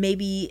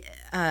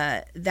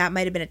that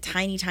might have been a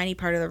tiny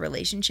part of the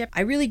relationship,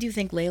 I really do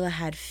think Layla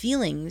had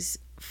feelings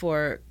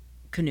for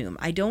Khnum.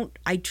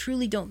 I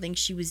truly don't think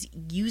she was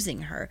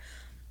using her,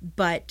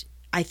 but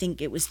I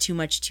think it was too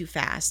much too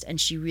fast,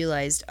 and she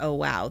realized, oh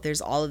wow,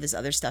 there's all of this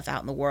other stuff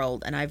out in the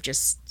world, and I've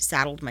just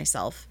saddled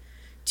myself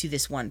to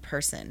this one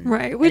person.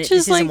 Right, which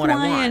is why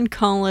in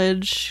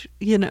college,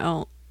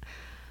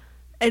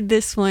 at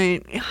this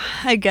point,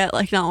 I get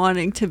not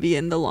wanting to be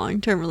in the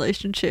long-term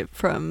relationship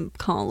from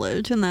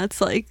college, and that's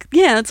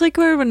it's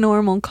part of a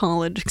normal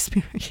college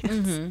experience.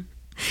 Mm-hmm.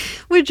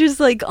 Which is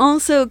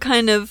also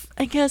kind of,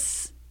 I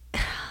guess,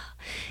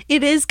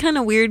 it is kind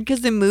of weird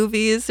because in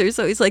movies there's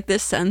always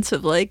this sense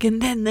of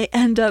and then they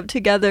end up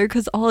together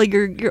because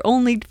you're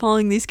only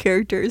following these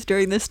characters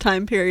during this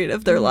time period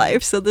of their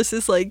life, so this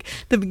is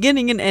the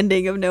beginning and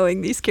ending of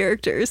knowing these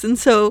characters. And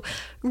so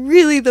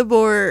really the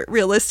more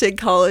realistic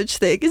college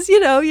thing is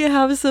you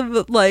have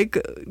some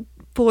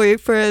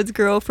boyfriends,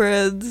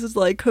 girlfriends,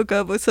 hook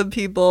up with some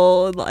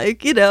people, and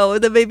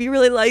and then maybe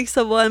really like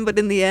someone, but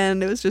in the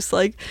end it was just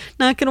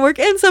not gonna work.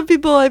 And some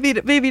people, I mean,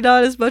 maybe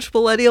not as much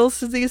millennials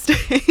these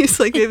days,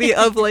 maybe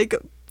of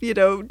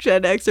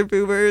Gen X or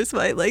boomers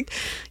might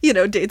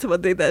date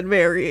someone they then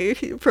marry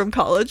from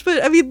college.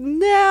 But I mean,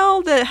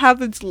 now that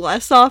happens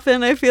less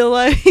often, I feel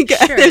sure.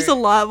 There's a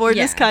lot more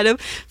just kind of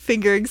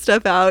figuring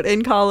stuff out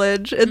in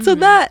college. And so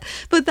that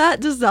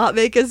does not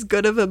make as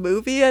good of a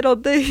movie, I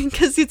don't think,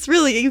 because it's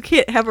really, you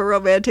can't have a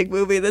romantic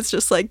movie that's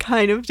just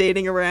kind of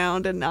dating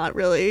around and not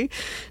really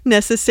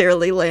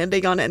necessarily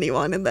landing on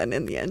anyone, and then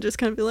in the end just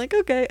kind of be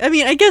okay. I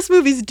mean, I guess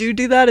movies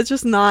do that, it's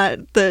just not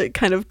the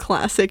kind of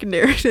classic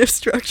narrative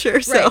structure.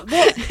 So. Right.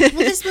 Well,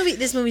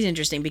 this movie's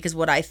interesting because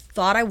what I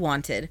thought I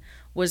wanted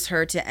was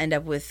her to end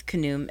up with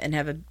Khnum and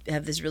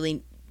have this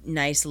really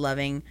nice,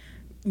 loving,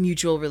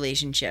 mutual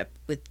relationship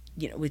with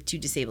two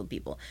disabled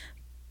people.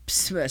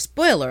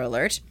 Spoiler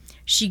alert: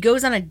 she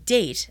goes on a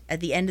date at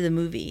the end of the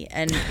movie,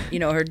 and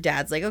her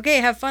dad's okay,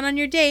 have fun on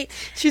your date.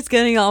 She's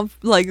getting all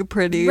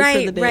pretty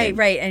for the date.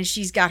 Right, and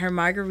she's got her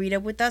margarita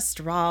with a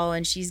straw,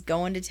 and she's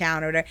going to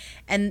town or whatever.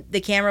 And the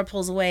camera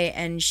pulls away,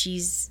 and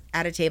she's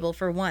at a table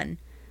for one.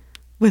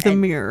 With a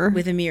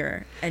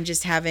mirror, and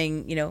just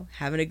having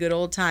a good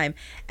old time.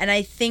 And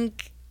I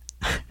think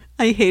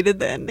I hated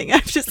the ending, I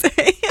have to say.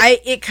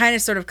 It kind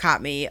of sort of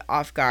caught me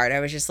off guard. I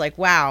was just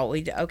wow,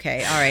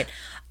 okay, all right,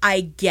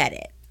 I get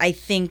it. I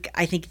think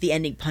the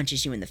ending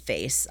punches you in the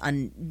face,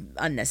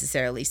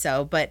 unnecessarily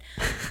so, but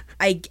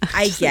I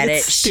get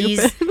it.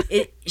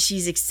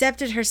 She's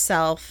accepted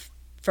herself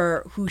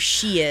for who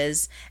she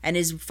is and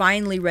is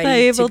finally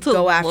ready to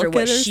go after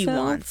what she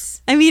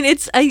wants. I mean,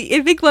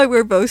 I think why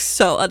we're both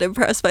so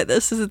unimpressed by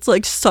this is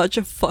it's such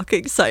a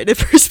fucking sided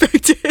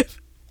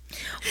perspective.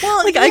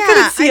 Well, I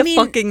couldn't see a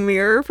fucking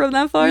mirror from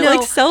that far. No.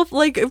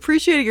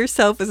 Appreciating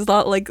yourself is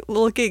not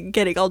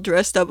getting all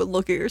dressed up and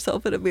looking at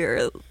yourself in a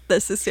mirror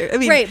necessarily. I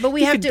mean, right, but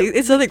we have to.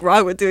 It's nothing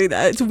wrong with doing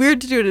that. It's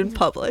weird to do it in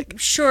public.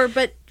 Sure,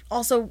 but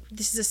also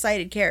this is a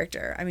sighted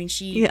character. I mean,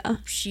 she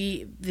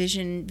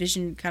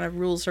vision kind of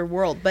rules her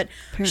world, but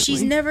apparently.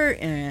 She's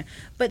never.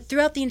 But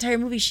throughout the entire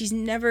movie,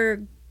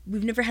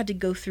 we've never had to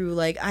go through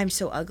I'm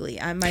so ugly.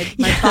 My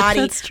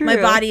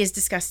body is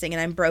disgusting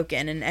and I'm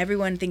broken and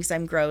everyone thinks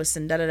I'm gross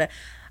and da da da.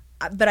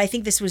 But I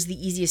think this was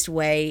the easiest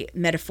way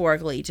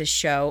metaphorically to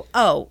show,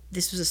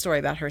 this was a story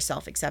about her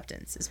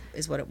self-acceptance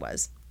is what it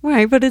was.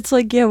 Right, but it's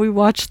we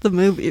watched the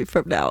movie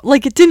from now.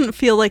 It didn't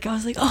feel I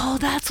was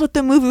that's what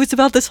the movie was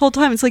about this whole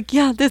time.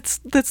 It's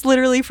that's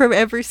literally from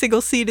every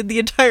single scene in the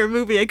entire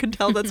movie. I could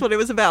tell that's what it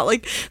was about.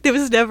 It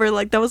was never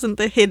that wasn't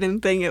the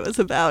hidden thing it was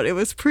about. It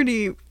was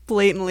pretty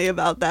blatantly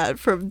about that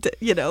from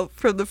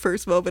from the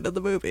first moment of the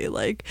movie.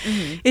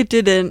 It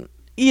didn't,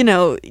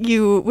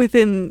 you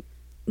within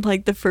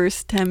the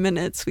first 10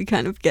 minutes we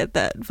kind of get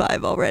that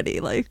vibe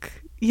already. I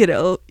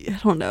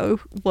don't know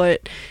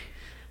what.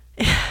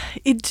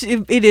 It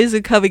is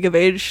a coming of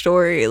age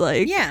story.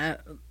 Yeah.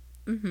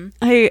 Mm-hmm.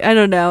 I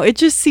don't know. It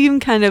just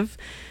seemed kind of.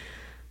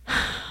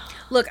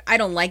 Look, I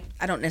don't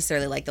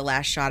necessarily like the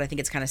last shot. I think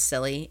it's kind of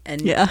silly,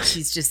 and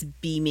she's just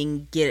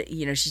beaming.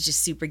 She's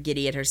just super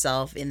giddy at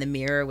herself in the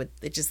mirror with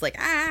it, just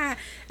and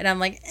I'm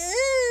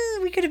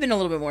we could have been a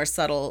little bit more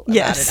subtle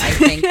about it.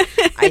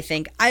 I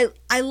think.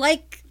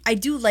 I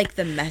do like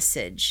the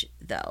message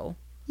though.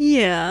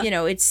 Yeah.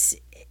 It's.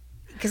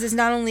 Because it's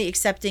not only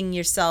accepting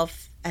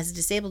yourself as a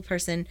disabled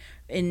person.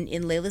 In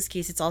Layla's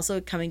case, it's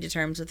also coming to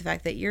terms with the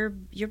fact that you're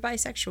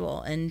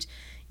bisexual and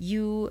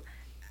you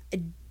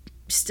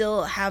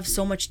still have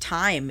so much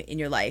time in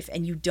your life,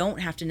 and you don't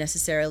have to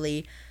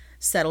necessarily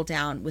settle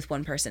down with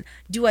one person.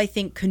 Do I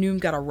think Khnum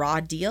got a raw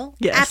deal?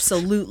 Yes.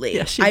 Absolutely.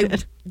 Yes, she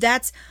did.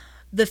 That's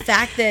the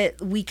fact that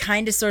we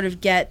kind of sort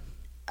of get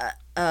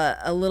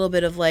a little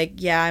bit of like,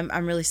 yeah,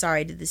 I'm really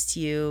sorry I did this to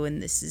you,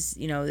 and this is,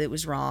 it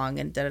was wrong,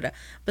 and da da da.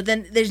 But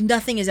then there's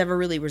nothing is ever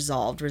really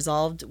resolved.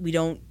 We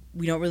don't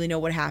really know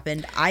what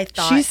happened. I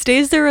thought she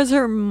stays there as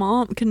her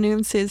mom.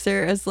 Khnum stays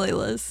there as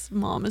Layla's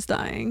mom is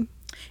dying.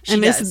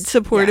 And is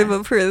supportive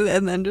of her,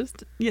 and then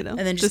just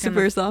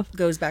disappears off,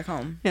 goes back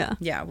home.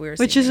 Yeah,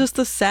 which is just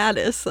the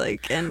saddest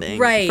ending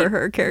for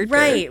her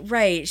character.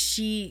 Right.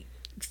 She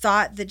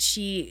thought that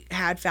she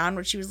had found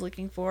what she was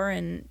looking for,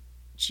 and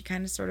she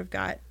kind of sort of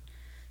got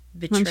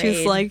betrayed.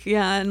 And she's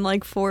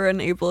and for an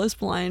ableist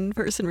blind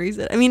person reads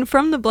it. I mean,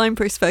 from the blind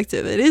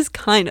perspective, it is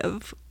kind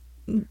of,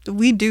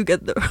 we do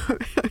get the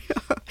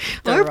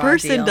our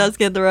person deal. Does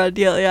get the raw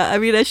deal. Yeah, I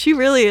mean, she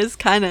really is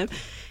kind of.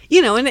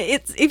 And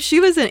it's, if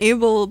she was an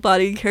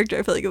able-bodied character,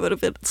 I feel like it would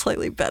have been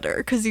slightly better,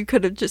 because you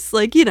could have just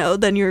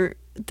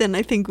then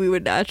I think we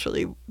would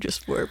naturally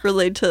just more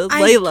relate to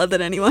Layla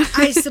than anyone.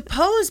 I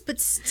suppose,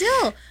 but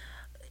still,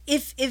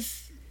 if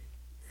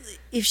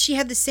she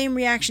had the same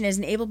reaction as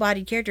an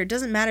able-bodied character, it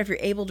doesn't matter if you're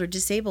abled or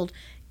disabled.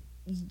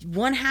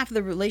 One half of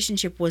the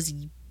relationship was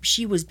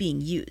she was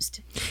being used.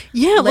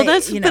 Yeah, well,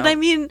 that's. But I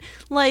mean,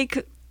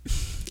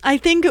 I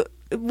think.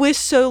 With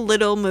so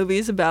little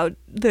movies about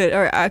that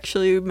are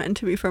actually meant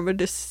to be from a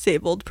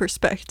disabled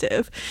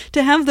perspective,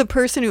 to have the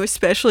person who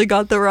especially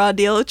got the raw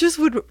deal, it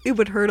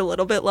would hurt a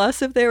little bit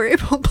less if they were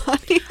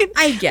able-bodied.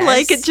 I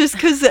guess. It just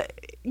because the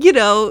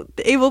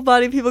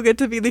able-bodied people get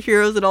to be the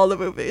heroes in all the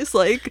movies.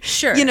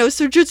 Sure.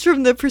 So just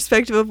from the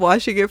perspective of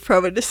watching it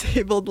from a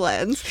disabled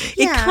lens,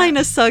 it kind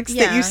of sucks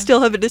that you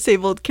still have a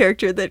disabled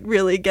character that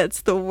really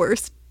gets the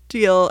worst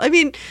deal. I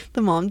mean,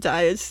 the mom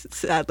dies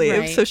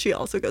sadly, so she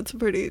also gets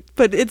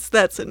but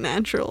that's a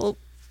natural,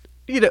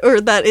 or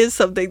that is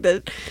something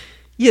that,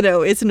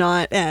 is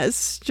not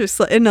as just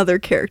another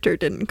character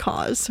didn't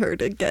cause her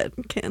to get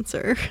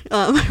cancer,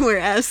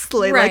 whereas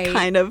Layla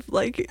kind of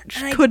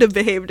could have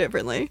behaved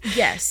differently.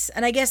 Yes,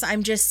 and I guess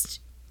I'm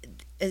just.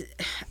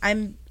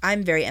 I'm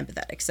very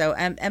empathetic. So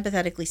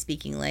empathetically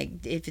speaking,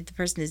 if the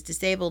person is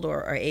disabled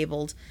or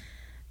abled,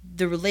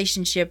 the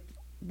relationship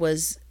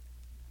was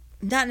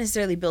not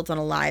necessarily built on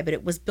a lie, but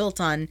it was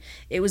built on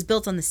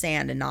the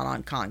sand and not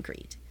on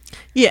concrete.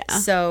 Yeah.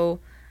 So,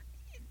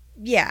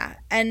 yeah,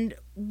 and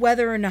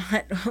whether or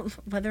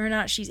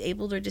not she's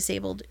abled or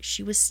disabled,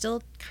 she was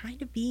still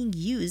kind of being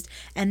used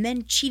and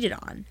then cheated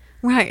on.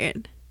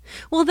 Right.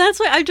 Well, that's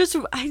why I just.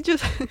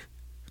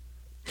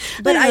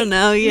 But I don't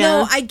know. Yeah.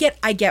 No, I get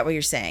what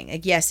you're saying.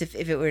 Yes, if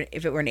it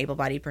were an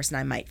able-bodied person,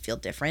 I might feel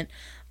different,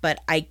 but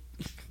I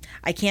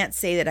can't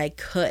say that I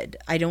could.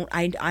 I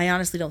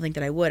honestly don't think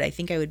that I would. I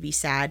think I would be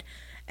sad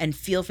and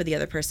feel for the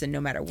other person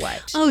no matter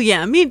what. Oh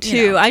yeah, me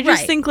too. I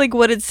just think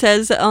what it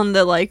says on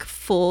the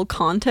full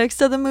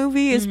context of the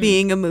movie is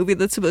being a movie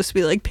that's supposed to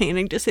be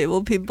painting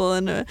disabled people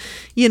in a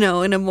in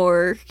a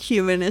more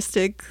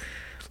humanistic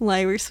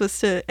light. We're supposed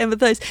to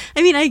empathize.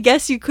 I mean, I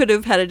guess you could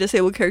have had a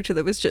disabled character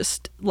that was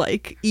just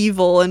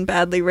evil and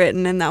badly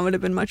written, and that would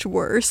have been much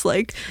worse.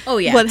 Oh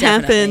yeah, what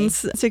definitely.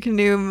 happens to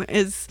Khnum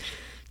is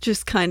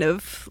just kind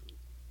of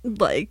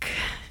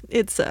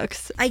it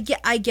sucks. I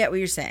get what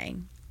you're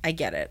saying. I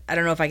get it. I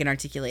don't know if I can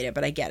articulate it,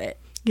 but I get it.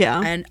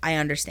 Yeah. And I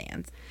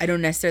understand. I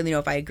don't necessarily know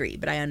if I agree,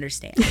 but I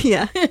understand.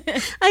 Yeah.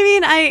 I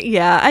mean,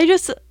 I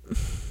just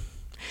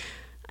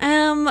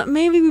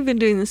maybe we've been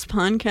doing this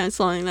podcast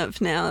long enough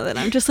now that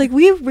I'm just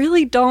we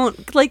really don't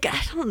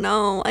I don't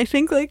know. I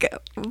think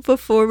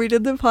before we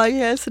did the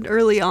podcast and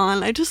early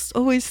on, I just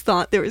always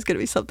thought there was going to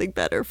be something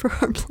better for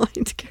our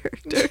blind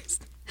characters.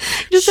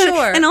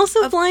 Sure, and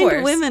also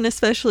blind women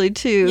especially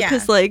too,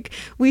 because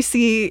we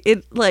see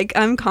it.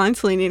 I'm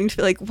constantly needing to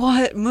be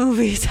what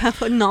movies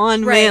have a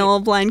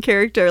non-male blind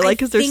character,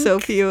 because there's so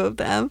few of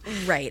them.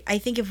 Right. I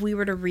think if we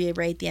were to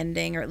rewrite the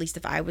ending, or at least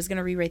if I was going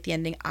to rewrite the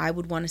ending, I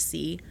would want to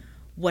see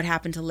what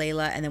happened to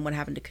Layla and then what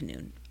happened to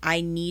Khnum.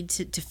 I need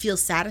to feel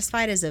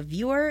satisfied as a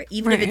viewer,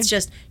 even if it's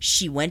just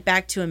she went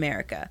back to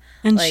America.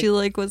 And she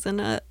was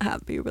in a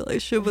happy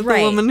relationship with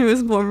a woman who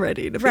was more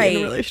ready to be in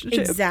a relationship.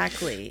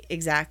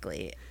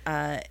 Exactly.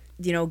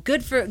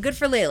 Good for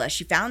Layla.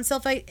 She found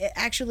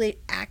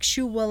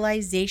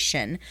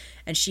actualization,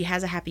 and she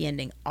has a happy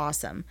ending.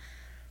 Awesome.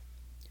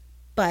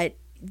 But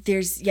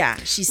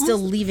she's still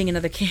leaving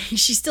another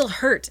she's still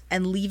hurt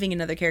and leaving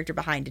another character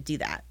behind to do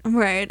that.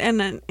 Right.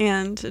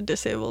 And a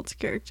disabled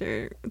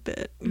character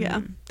that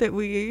that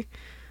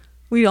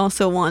we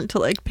also want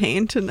to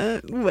paint in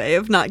a way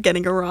of not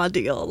getting a raw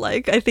deal.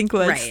 I think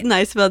what's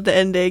nice about the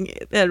ending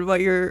and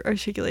what you're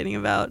articulating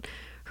about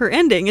her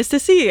ending is to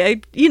see,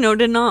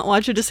 to not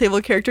watch a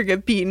disabled character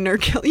get beaten or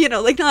killed,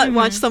 like not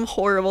watch some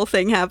horrible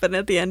thing happen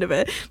at the end of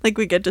it. Like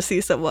we get to see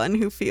someone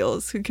who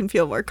can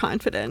feel more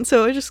confident.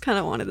 So I just kind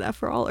of wanted that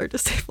for all our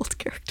disabled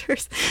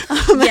characters.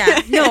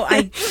 Yeah, no,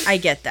 I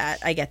get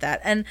that.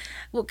 And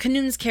well,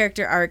 Khnum's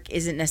character arc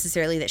isn't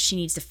necessarily that she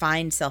needs to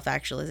find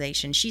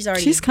self-actualization. She's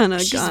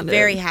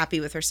very happy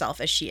with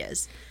herself as she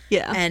is.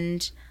 Yeah.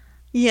 And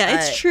yeah,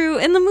 it's true.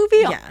 And the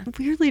movie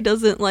weirdly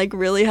doesn't like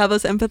really have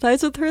us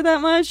empathize with her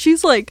that much.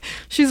 She's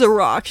a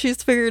rock.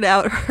 She's figured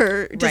out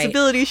her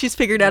disability. She's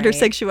figured out her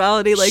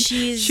sexuality. Like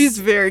she's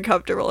very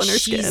comfortable in her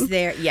skin. She's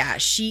there. Yeah,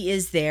 she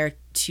is there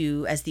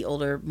to, as the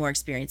older, more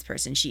experienced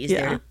person, she is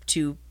there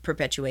to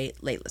perpetuate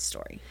Layla's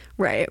story.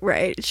 Right.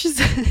 She's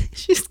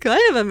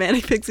kind of a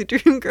manic pixie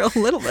dream girl a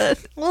little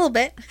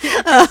bit.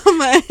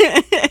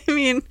 I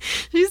mean,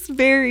 she's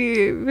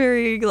very,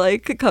 very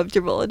like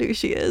comfortable in who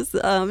she is.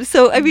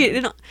 So I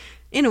mean,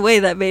 in a way,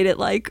 that made it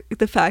like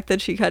the fact that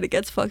she kind of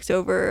gets fucked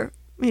over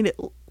made it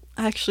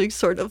actually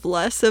sort of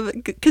less of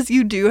it, because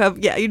you do have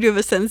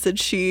a sense that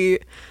she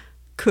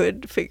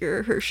could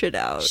figure her shit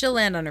out. She'll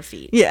land on her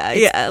feet.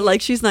 Yeah. Like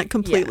she's not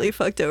completely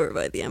fucked over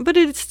by the end, but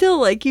it's still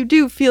like you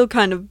do feel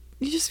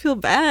you just feel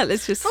bad.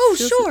 It's just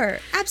sure,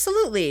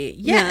 absolutely,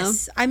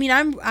 yes. Yeah. I mean,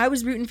 I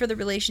was rooting for the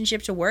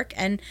relationship to work,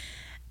 and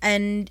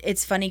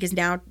it's funny because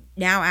now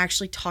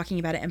actually talking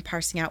about it and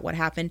parsing out what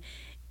happened,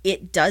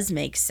 it does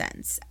make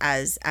sense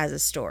as a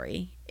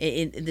story.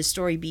 The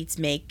story beats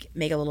make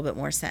a little bit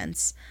more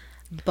sense,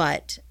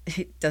 but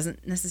it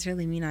doesn't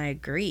necessarily mean I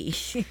agree.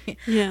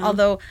 Yeah.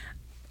 Although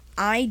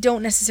I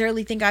don't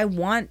necessarily think I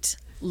want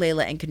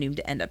Layla and Khnum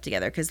to end up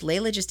together, because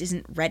Layla just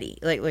isn't ready.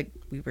 Like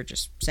we were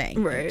just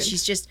saying. Right.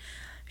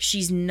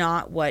 She's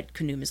not what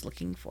Khnum is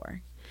looking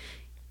for.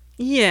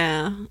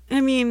 Yeah. I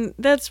mean,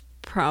 that's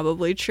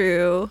probably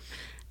true.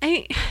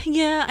 I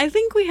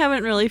think we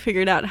haven't really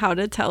figured out how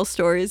to tell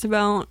stories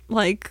about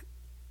like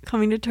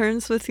coming to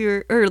terms with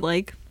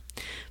like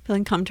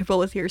feeling comfortable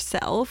with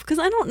yourself, because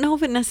I don't know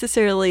if it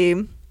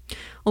necessarily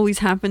always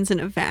happens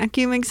in a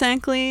vacuum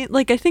exactly.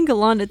 Like I think a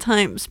lot of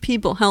times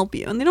people help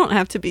you, and they don't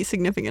have to be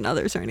significant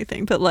others or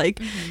anything, but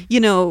like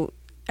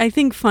I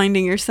think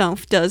finding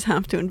yourself does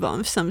have to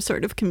involve some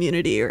sort of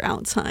community or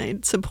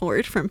outside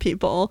support from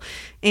people.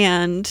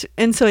 And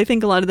so I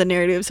think a lot of the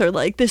narratives are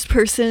like, this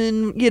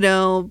person,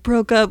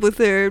 broke up with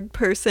their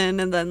person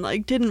and then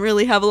like didn't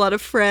really have a lot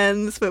of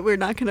friends, but we're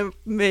not going to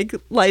make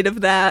light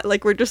of that.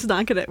 Like we're going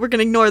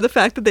to ignore the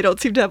fact that they don't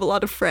seem to have a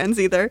lot of friends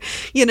either,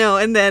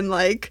 and then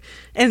like,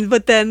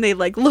 but then they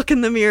like look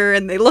in the mirror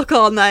and they look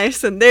all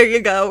nice and there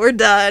you go, we're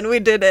done, we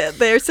did it,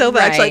 they're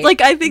self-actualized.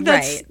 Like I think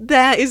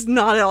that is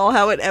not at all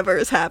how it ever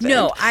has happened.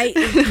 No,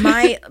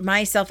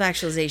 my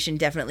self-actualization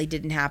definitely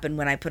didn't happen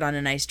when I put on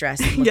a nice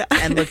dress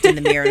and looked in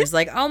the mirror and was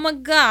like, oh my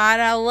god,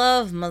 I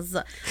love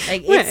myself.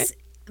 Like it's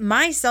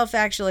my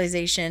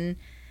self-actualization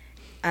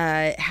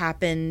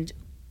happened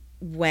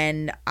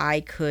when I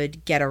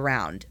could get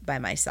around by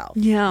myself.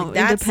 Yeah, like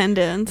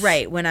independence.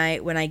 Right, when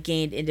I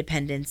gained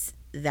independence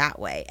that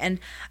way. And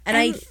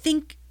I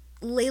think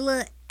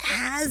Layla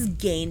has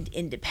gained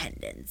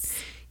independence.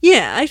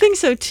 Yeah, I think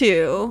so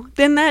too.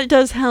 Then that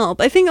does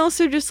help. I think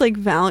also just like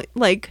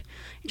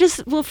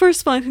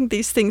first of all, I think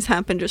these things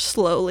happen just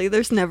slowly.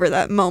 There's never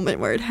that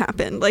moment where it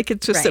happened. Like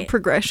it's just a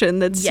progression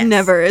that's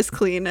never as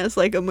clean as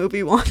like a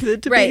movie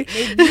wanted to be.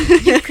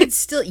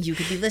 You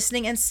could be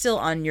listening and still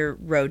on your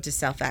road to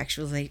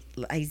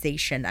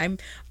self-actualization. I'm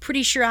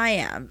pretty sure I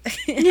am.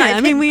 Yeah,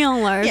 I mean we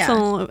all are.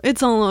 Yeah.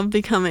 It's all of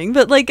becoming.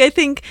 But like I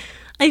think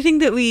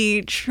that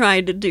we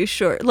try to do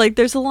short. Like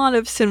there's a lot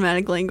of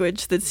cinematic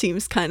language that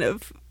seems kind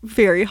of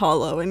very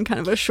hollow and kind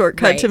of a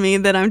shortcut to me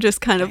that I'm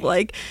just kind of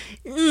like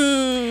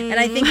and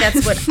I think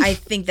that's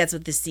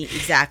what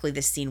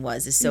this scene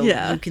was, is so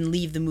you can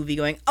leave the movie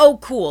going, oh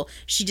cool,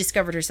 she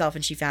discovered herself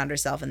and she found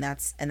herself and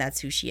that's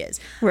who she is.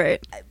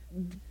 Right.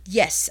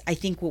 Yes, I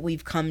think what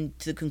we've come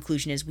to the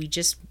conclusion is we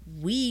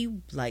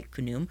like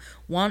Khnum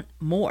want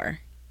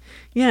more.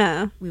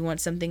 Yeah. We want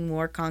something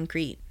more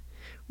concrete.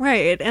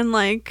 Right. And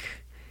like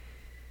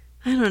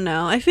I don't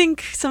know. I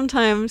think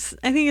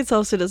it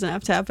also doesn't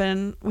have to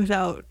happen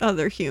without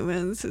other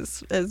humans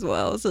as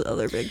well. It's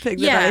another big thing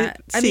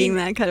that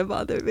that kind of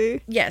bothered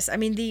me. Yes, I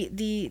mean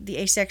the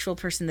asexual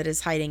person that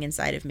is hiding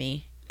inside of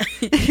me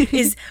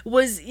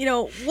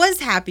was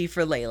happy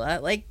for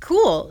Layla. Like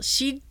cool,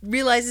 she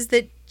realizes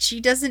that she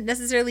doesn't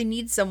necessarily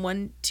need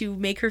someone to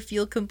make her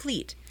feel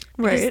complete.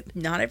 Right.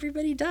 Not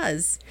everybody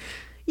does.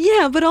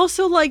 Yeah, but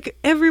also like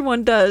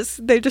everyone does.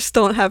 They just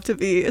don't have to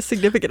be a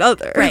significant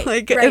other. Right.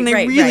 And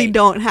they really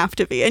don't have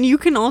to be. And you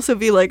can also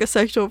be like a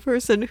sexual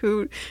person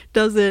who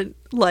doesn't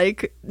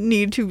like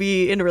need to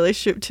be in a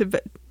relationship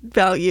to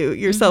value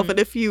yourself.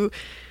 Mm-hmm.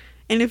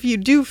 And if you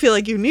do feel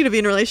like you need to be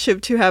in a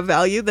relationship to have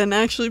value, then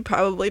actually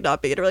probably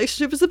not being in a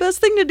relationship is the best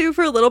thing to do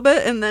for a little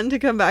bit, and then to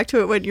come back to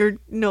it when you're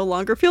no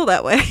longer feel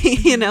that way,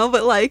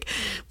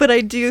 but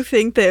I do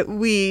think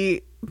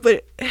that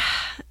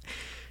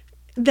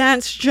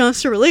that's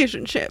just a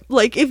relationship.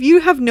 Like if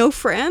you have no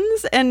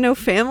friends and no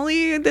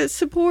family that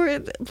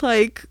support,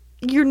 like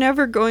you're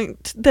never going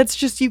to, that's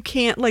just, you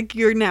can't, like,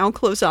 you're now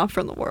closed off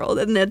from the world,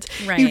 and that's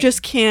Right. you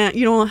just can't,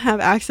 you don't have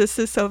access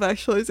to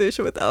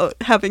self-actualization without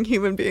having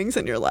human beings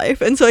in your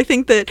life. And so I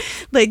think that,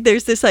 like,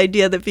 there's this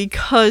idea that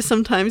because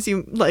sometimes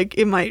you, like,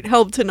 it might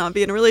help to not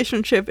be in a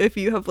relationship if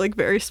you have, like,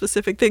 very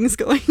specific things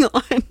going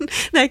on,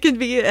 that can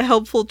be a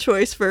helpful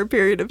choice for a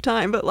period of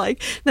time, but,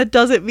 like, that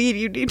doesn't mean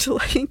you need to,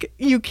 like,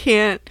 you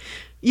can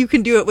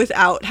do it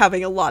without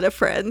having a lot of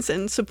friends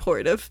and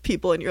supportive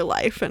people in your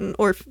life, and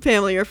or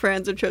family or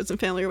friends or chosen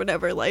family or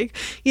whatever, like,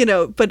 you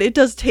know, but it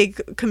does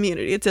take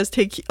community. It does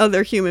take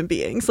other human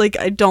beings. Like,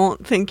 I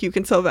don't think you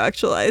can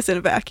self-actualize in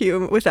a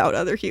vacuum without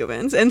other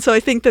humans. And so I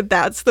think that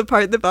that's the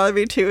part that bothered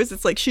me too, is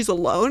it's like, she's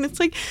alone. It's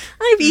like,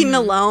 I've eaten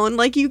alone.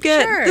 Like, you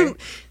get Sure.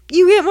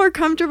 you get more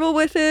comfortable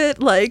with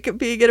it, like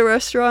being at a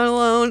restaurant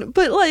alone,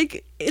 but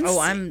like, it's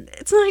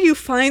it's not how you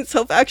find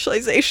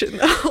self-actualization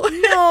though.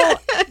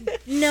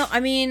 No, I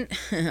mean,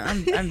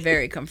 I'm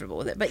very comfortable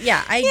with it, but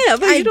yeah, I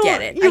you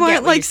get it. You I aren't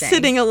get what like you're saying.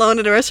 sitting alone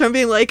at a restaurant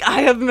being like,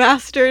 I have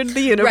mastered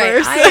the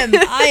universe. Right.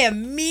 I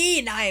am me,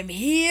 and I am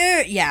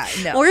here. Yeah,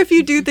 no. Or if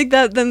you do think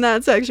that, then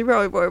that's actually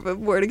probably more of a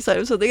warning sign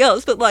of something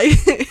else. But like,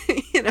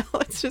 you know,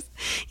 it's just,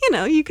 you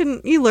know,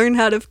 you learn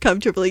how to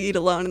comfortably eat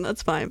alone, and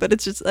that's fine. But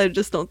it's just, I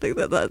just don't think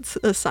that that's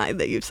a sign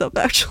that you've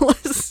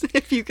self-actualized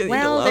if you can eat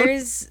alone.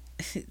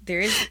 There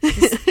is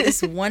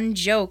this one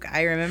joke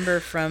I remember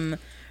from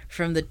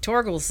the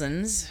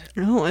Torgelsons.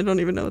 Oh, I don't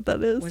even know what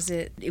that is.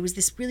 It was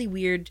this really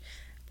weird,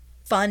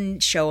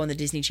 fun show on the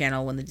Disney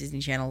Channel when the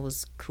Disney Channel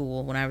was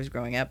cool when I was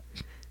growing up.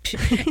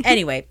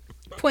 Anyway,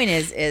 point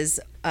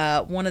is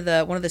one of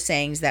the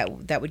sayings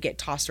that would get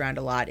tossed around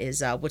a lot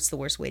is what's the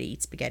worst way to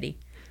eat spaghetti?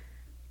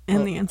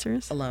 And the answer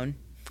is alone.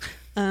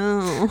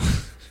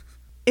 Oh.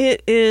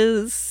 It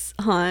is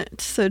hot,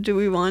 so do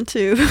we want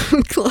to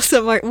close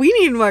up? We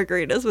need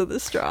margaritas with a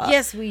straw.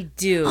 Yes, we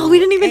do. Oh, we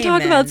didn't even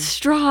talk Amen. about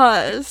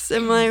straws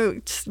and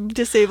my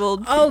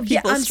disabled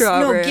people's straw.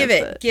 No, give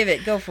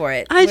it, go for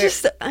it. I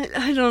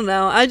don't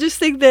know. I just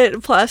think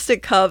that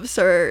plastic cups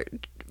are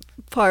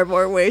far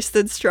more waste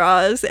than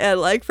straws, and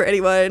like for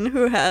anyone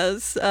who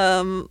has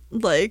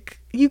like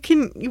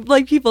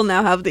people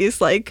now have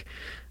these like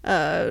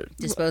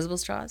disposable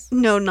straws?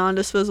 No,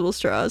 non-disposable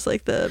straws,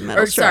 like the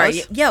metal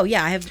straws. Sorry,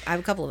 I have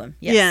a couple of them.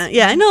 Yes.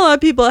 Yeah, I know a lot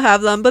of people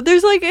have them, but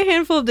there's like a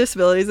handful of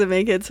disabilities that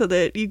make it so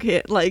that you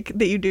can't, like,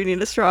 that you do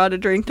need a straw to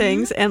drink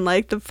things, and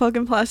like the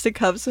fucking plastic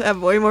cups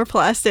have way more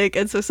plastic,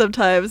 and so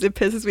sometimes it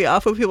pisses me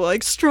off when people are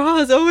like,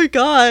 straws, oh my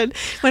god,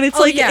 when it's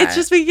it's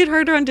just making it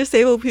harder on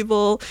disabled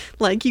people.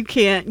 Like,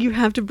 you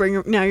have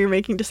to now you're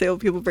making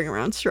disabled people bring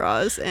around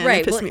straws, and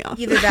it pisses me off.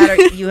 Either that or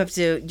you have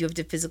to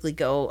physically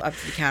go up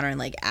to the counter and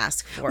like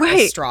ask for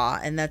a straw,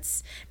 and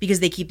that's because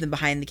they keep them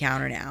behind the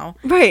counter now,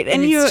 right?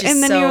 And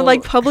then you're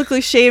like publicly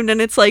shamed, and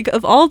it's like,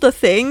 of all the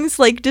things,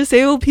 like,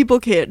 disabled people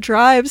can't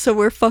drive, so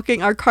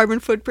our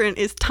carbon footprint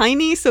is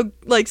tiny, so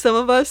like some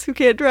of us who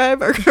can't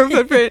drive, our carbon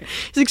footprint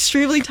is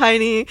extremely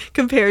tiny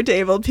compared to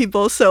able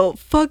people, so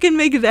fucking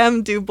make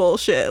them do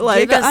bullshit.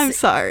 Like, I'm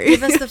sorry,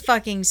 give us the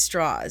fucking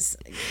straws.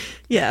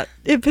 Yeah,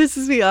 it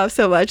pisses me off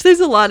so much.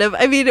 There's a lot of,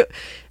 I mean,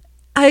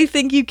 I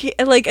think you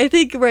can't, like, I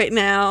think right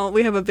now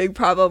we have a big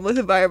problem with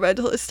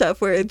environmentalist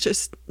stuff where it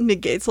just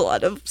negates a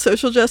lot of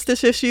social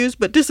justice issues,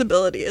 but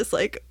disability is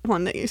like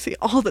one that you see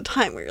all the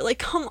time where you're like,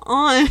 come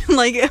on,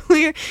 like,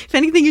 if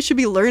anything, you should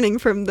be learning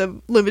from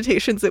the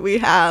limitations that we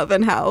have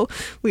and how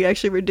we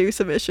actually reduce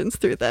emissions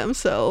through them.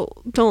 So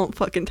don't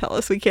fucking tell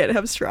us we can't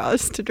have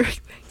straws to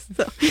drink things.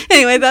 So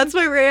anyway, that's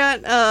my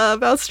rant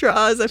about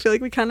straws. I feel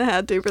like we kind of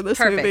had to for this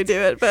movie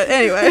do it, but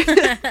anyway.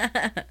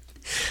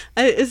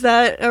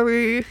 Are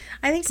we?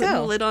 I think putting so.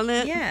 The lid on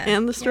it, yeah,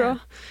 and the straw.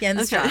 Yeah, and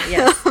the straw.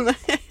 Yes.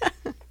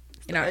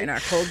 in our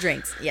cold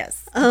drinks.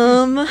 Yes.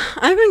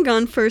 I've been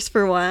gone first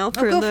for a while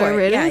for the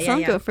ratings.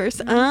 I'll go first.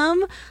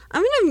 Mm-hmm.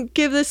 I'm gonna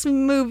give this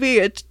movie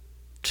a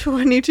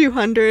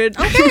 2200.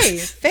 Okay,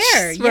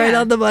 fair. Right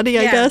on the money,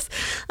 I guess.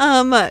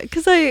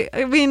 Because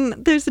I mean,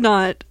 there's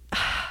not.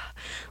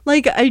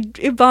 Like,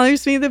 it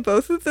bothers me that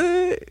both of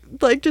the,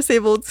 like,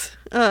 disabled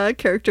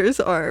characters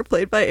are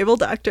played by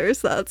able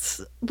actors.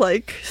 That's,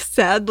 like,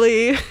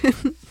 sadly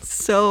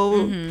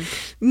so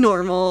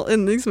normal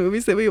in these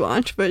movies that we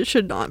watch, but it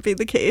should not be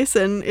the case.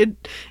 And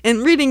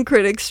reading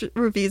critics'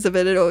 reviews of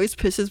it, it always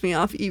pisses me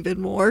off even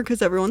more,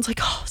 because everyone's like,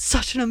 oh,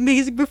 such an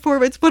amazing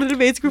performance. What an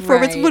amazing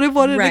performance. Would have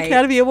won an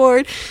Academy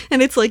Award.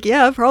 And it's like,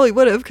 yeah, probably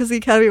would have, because the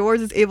Academy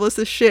Awards is ableist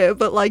as shit,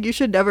 but, like, you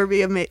should never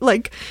be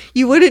like,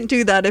 you wouldn't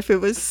do that if it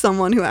was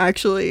someone who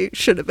actually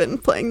should have been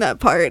playing that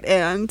part,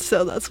 and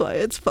so that's why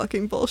it's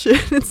fucking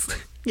bullshit. It's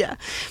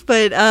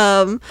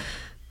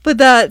but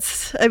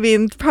that's, I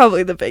mean,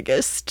 probably the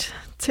biggest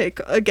take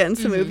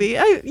against the movie.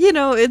 I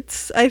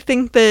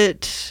think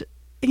that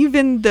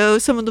even though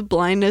some of the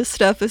blindness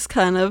stuff is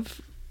kind of,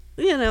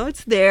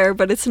 it's there,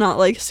 but it's not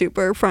like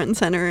super front and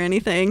center or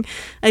anything.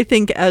 I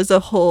think as a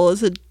whole,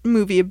 as a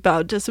movie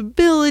about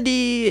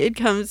disability, it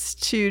comes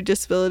to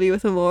disability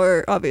with a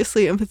more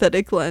obviously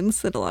empathetic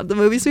lens than a lot of the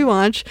movies we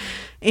watch,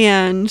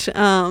 and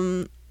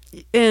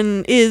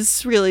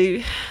is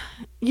really,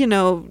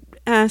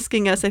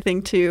 asking us, I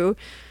think, to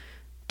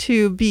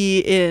be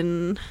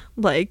in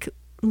like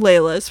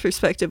Layla's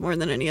perspective more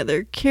than any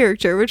other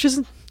character, which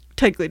is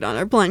technically not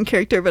our blind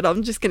character, but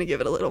I'm just going to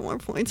give it a little more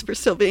points for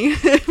still being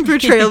a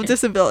portrayal of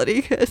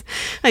disability, because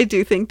I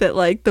do think that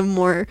like the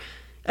more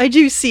I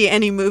do see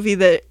any movie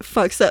that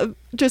fucks up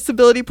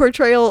disability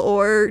portrayal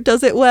or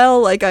does it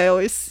well, like I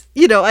always,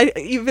 you know,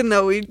 even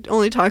though we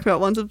only talk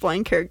about ones with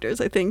blind characters,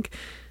 I think,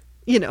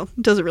 you know,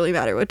 it doesn't really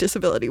matter what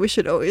disability. We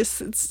should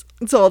always,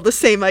 it's all the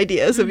same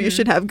ideas of you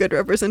should have good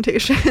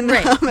representation.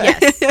 Right.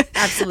 Yes,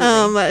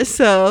 absolutely.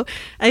 So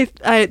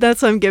I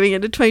that's why I'm giving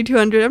it a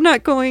 2200. I'm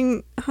not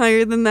going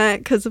higher than that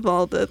because of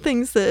all the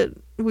things that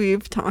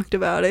we've talked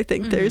about. I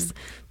think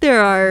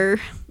there are,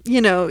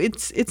 you know,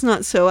 it's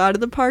not so out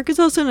of the park. It's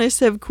also nice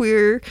to have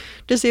queer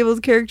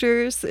disabled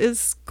characters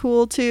is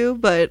cool too,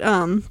 but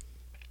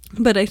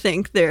I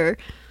think there's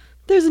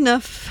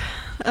enough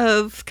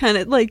of kind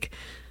of like,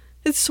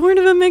 it's sort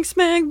of a mixed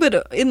bag, but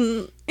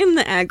in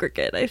the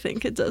aggregate, I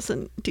think it does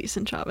a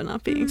decent job of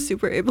not being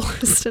super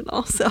ableist at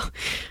all. So,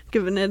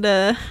 giving it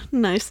a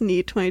nice,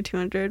 neat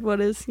 2200.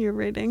 What is your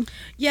rating?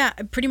 Yeah,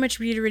 pretty much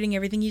reiterating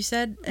everything you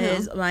said.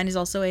 Mine is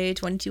also a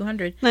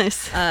 2200.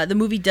 Nice. The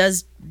movie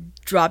does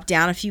drop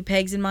down a few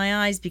pegs in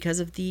my eyes because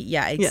of the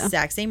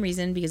exact same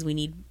reason, because we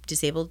need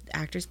disabled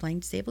actors playing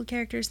disabled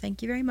characters.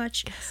 Thank you very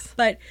much. Yes.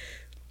 But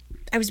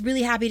I was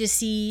really happy to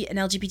see an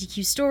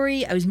LGBTQ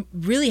story. I was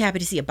really happy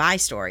to see a bi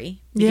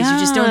story, because you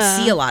just don't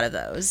see a lot of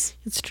those.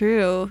 It's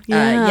true.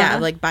 Yeah.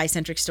 Like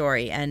bi-centric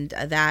story, and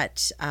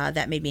that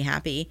made me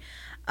happy.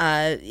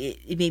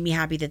 It made me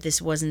happy that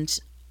this wasn't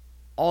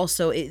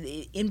also,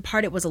 in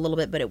part it was a little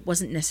bit, but it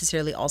wasn't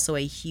necessarily also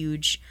a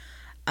huge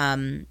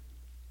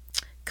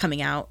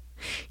coming out.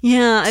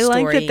 Yeah, I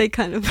story. like that they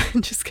kind of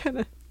just kind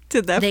of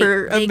did that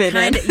for a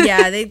minute.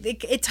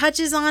 It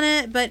touches on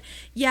it, but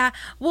yeah.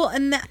 Well,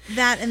 and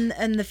that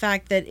and the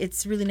fact that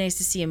it's really nice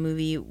to see a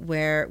movie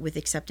where, with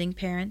accepting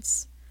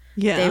parents,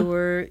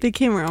 they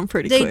came around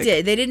pretty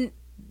quick.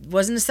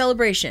 Wasn't a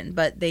celebration,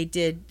 but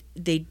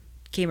they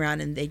came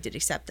around and they did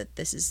accept that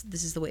this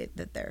is the way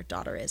that their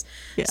daughter is.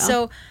 Yeah.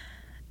 So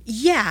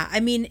yeah,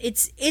 I mean,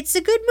 it's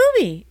a good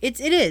movie.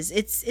 It's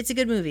a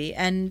good movie,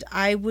 and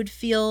I would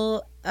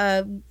feel,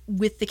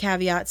 with the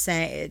caveat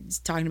saying, it's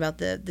talking about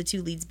the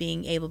two leads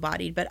being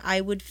able-bodied, but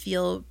I would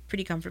feel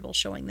pretty comfortable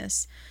showing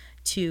this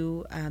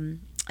to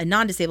a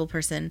non-disabled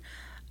person,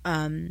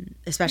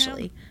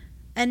 especially,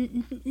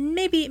 and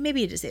maybe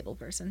a disabled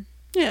person.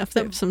 Yeah, if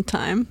they have some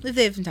time. But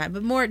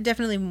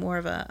definitely more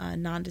of a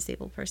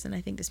non-disabled person.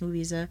 I think this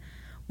movie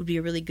would be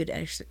a really good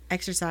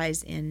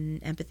exercise in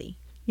empathy.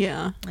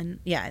 Yeah. And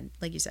yeah,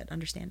 like you said,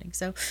 understanding.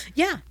 So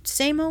yeah,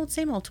 same old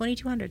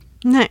 2200.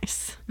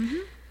 Nice.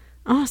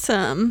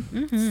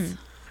 Awesome.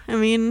 I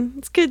mean,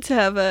 it's good to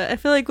have I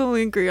feel like when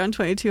we agree on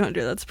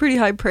 2200, that's pretty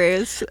high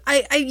praise.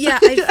 I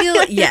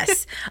feel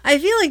yes. I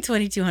feel like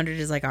 2200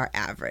 is like our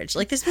average.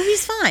 Like, this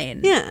movie's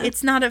fine. Yeah.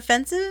 It's not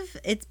offensive.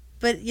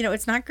 But you know,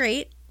 it's not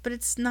great, but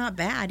it's not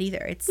bad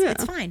either. It's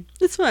fine.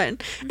 It's fine.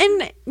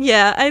 And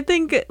yeah, I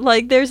think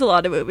like there's a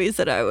lot of movies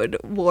that I would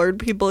warn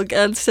people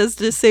against as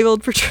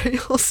disabled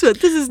portrayals, but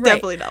this is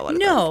definitely not one of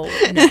them. No.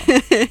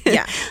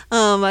 Yeah.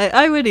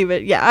 I would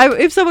even,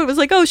 if someone was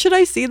like, oh, should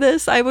I see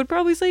this? I would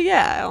probably say,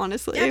 yeah,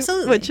 honestly.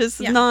 Absolutely. Which is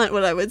not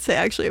what I would say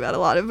actually about a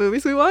lot of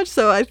movies we watch.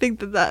 So I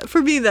think that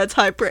for me, that's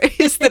high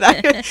praise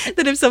that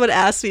if someone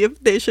asked me if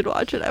they should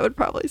watch it, I would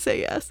probably say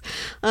yes.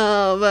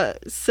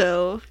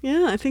 So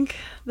yeah, I think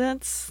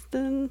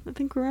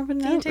we're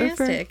wrapping it up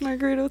for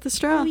Margarita with a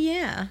Straw. Oh,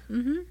 yeah.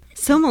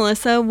 So,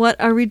 Melissa, what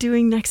are we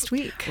doing next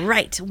week?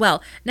 Right.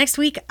 Well, next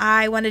week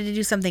I wanted to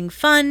do something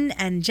fun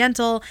and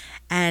gentle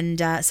and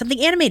something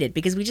animated,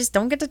 because we just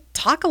don't get to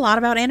talk a lot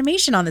about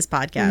animation on this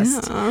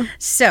podcast. Yeah.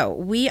 So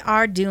we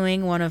are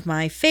doing one of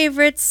my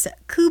favorites,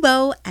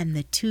 Kubo and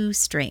the Two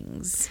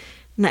Strings.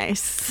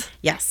 Nice.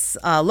 Yes.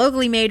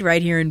 Locally made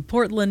right here in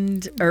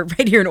Portland, or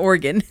right here in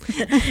Oregon.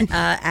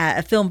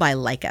 A film by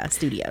Laika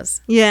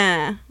Studios.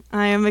 Yeah.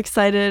 I am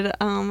excited.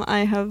 I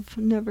have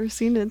never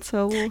seen it,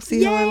 so we'll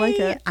see how I like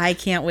it. I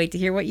can't wait to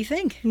hear what you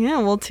think. Yeah,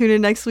 we'll tune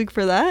in next week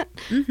for that.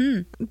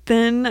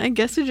 Then I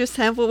guess we just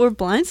have what we're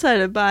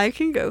blindsided by. I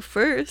can go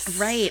first.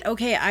 Right.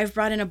 Okay, I've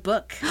brought in a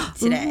book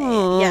today.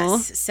 Ooh.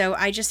 Yes. So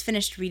I just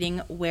finished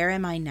reading Where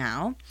Am I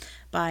Now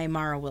by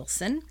Mara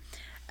Wilson.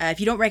 If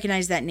you don't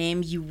recognize that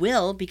name, you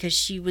will, because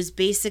she was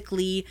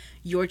basically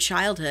your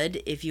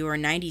childhood if you were a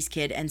 90s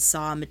kid and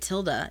saw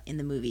Matilda in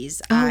the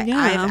movies. I've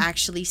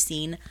actually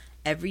seen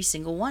every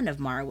single one of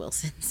Mara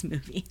Wilson's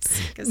movies,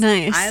 because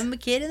I'm a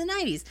kid in the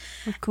 90s.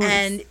 Of course.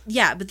 And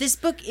yeah, but this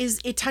book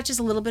it touches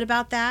a little bit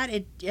about that.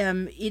 It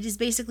is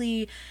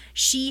basically,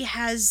 she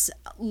has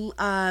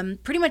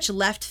pretty much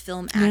left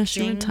film acting. Yeah,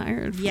 she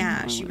retired.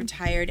 She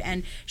retired,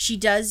 and she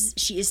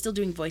is still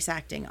doing voice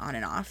acting on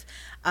and off.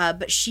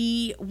 But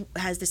she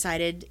has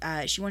decided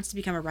she wants to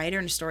become a writer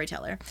and a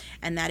storyteller,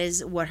 and that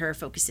is what her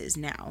focus is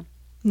now.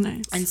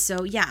 Nice. And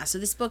so, so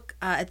this book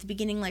at the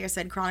beginning, like I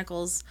said,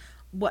 chronicles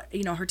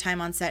her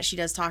time on set. She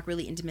does talk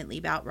really intimately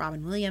about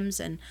Robin Williams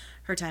and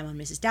her time on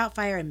Mrs.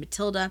 Doubtfire and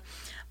Matilda,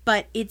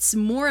 but it's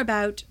more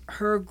about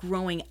her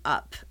growing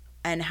up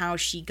and how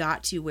she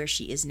got to where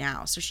she is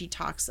now. So she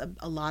talks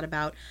a lot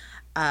about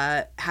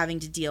having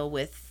to deal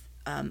with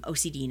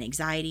OCD and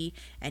anxiety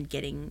and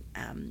getting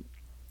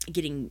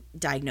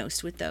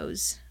diagnosed with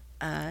those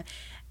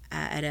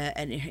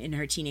in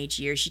her teenage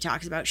years. She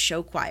talks about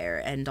show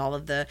choir and all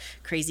of the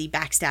crazy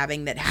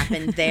backstabbing that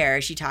happened there.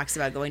 She talks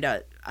about going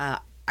to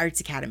Arts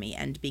Academy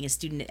and being a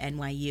student at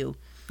NYU.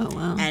 Oh,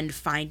 wow. And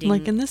finding...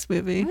 Like in this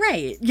movie.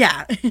 Right,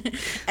 yeah.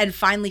 And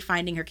finally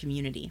finding her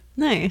community.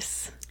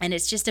 Nice. And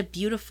it's just a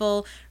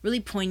beautiful, really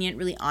poignant,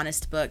 really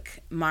honest book.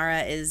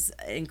 Mara is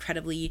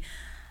incredibly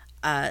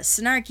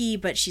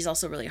snarky, but she's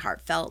also really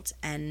heartfelt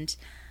and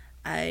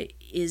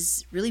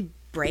is really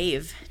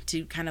brave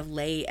to kind of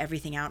lay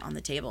everything out on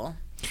the table.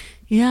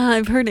 Yeah,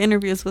 I've heard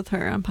interviews with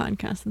her on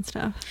podcasts and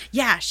stuff.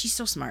 Yeah, she's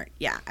so smart.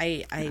 Yeah,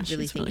 I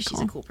really think she's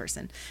a cool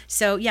person.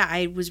 So yeah,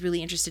 I was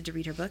really interested to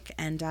read her book,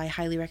 and I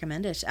highly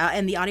recommend it.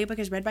 And the audiobook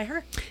is read by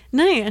her.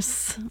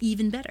 Nice.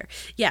 Even better.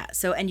 Yeah,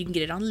 so, and you can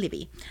get it on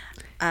Libby.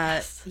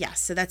 Yes. Yeah,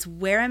 so that's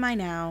Where Am I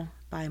Now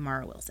by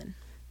Mara Wilson.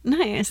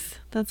 Nice.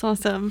 That's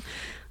awesome.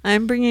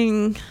 I'm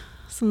bringing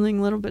something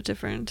a little bit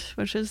different,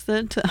 which is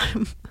that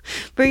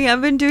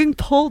I've been doing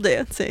pole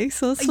dancing,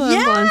 so that's what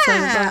I'm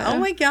blindsided about. Oh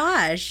my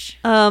gosh.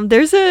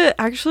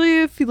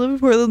 Actually, if you live in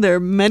Portland, there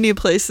are many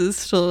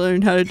places to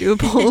learn how to do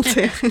pole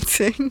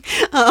dancing,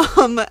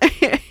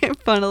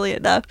 funnily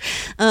enough.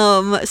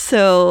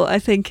 So I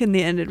think in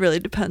the end it really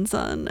depends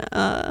on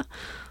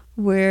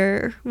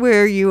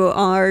where you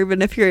are,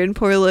 even if you're in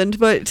Portland,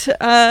 but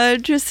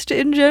just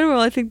in general,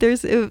 I think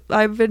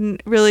I've been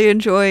really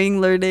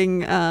enjoying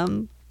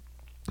learning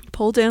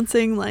pole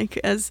dancing, like,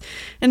 as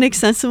an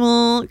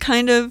accessible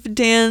kind of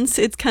dance.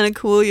 It's kind of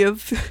cool. You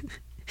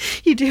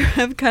do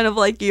have kind of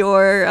like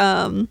your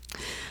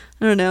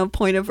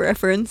point of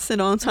reference at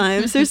all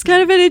times. There's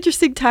kind of an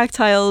interesting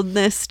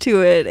tactileness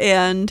to it,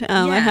 and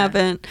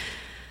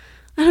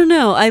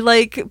I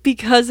like,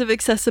 because of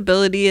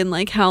accessibility and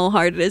like how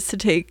hard it is to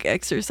take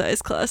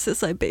exercise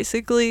classes, I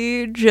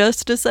basically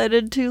just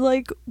decided to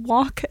like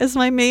walk as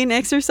my main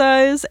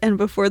exercise. And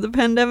before the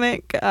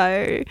pandemic,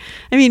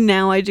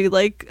 now I do,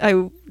 like,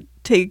 I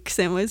take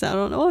Samwise out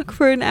on a walk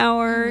for an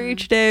hour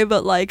each day,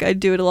 but like I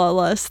do it a lot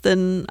less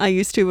than I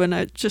used to when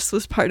I just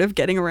was part of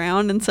getting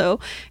around. And so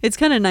it's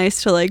kind of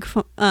nice to like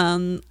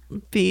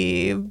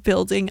be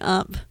building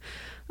up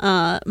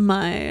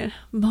my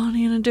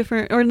body in a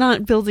different, or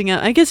not building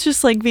up, I guess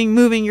just like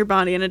moving your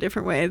body in a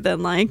different way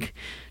than like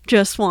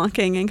just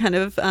walking, and kind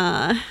of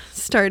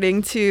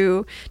starting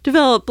to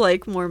develop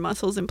like more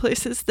muscles in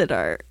places that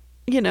are,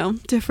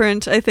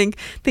 different. I think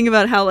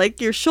about how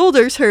like your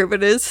shoulders hurt,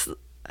 but it's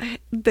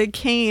the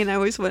cane. I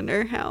always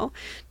wonder how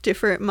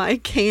different my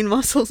cane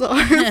muscles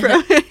are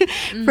from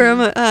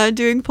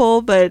doing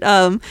pole, but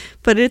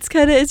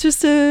it's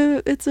just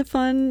a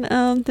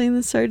fun thing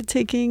that started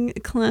taking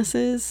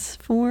classes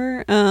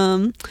for.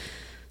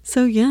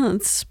 So yeah,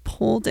 it's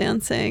pole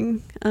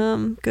dancing.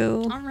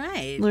 Go. All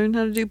right. Learn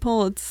how to do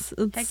pole. It's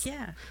heck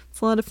yeah.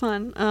 It's a lot of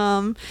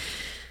fun.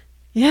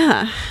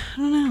 Yeah. I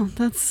don't know. I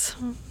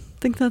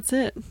think that's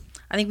it.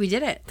 I think we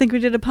did it. I think we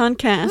did a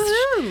podcast.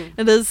 Woo-hoo.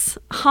 It is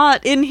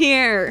hot in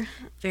here.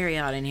 Very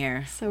hot in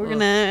here. So we're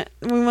not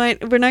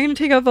gonna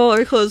take off all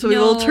our clothes, but we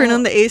will turn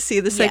on the AC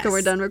the second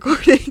we're done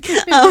recording.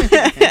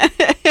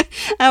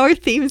 Our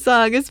theme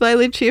song is by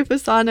Lucia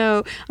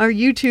Fasano. Our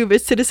YouTube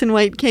is Citizen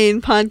White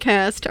Cane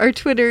Podcast. Our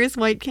Twitter is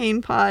White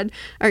Cane Pod.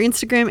 Our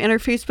Instagram and our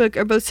Facebook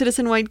are both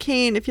Citizen White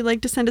Cane. If you'd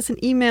like to send us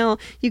an email,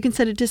 you can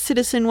send it to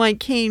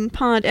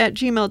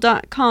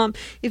citizenwhitecanepod@gmail.com.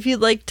 If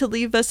you'd like to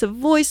leave us a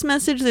voice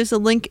message, there's a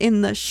link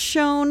in the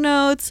show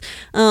notes.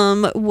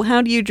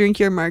 How do you drink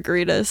your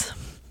margaritas?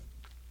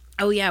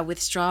 Oh yeah,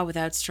 with straw,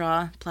 without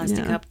straw,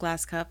 plastic cup,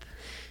 glass cup.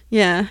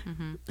 Yeah.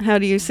 Mm-hmm. How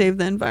do you save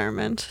the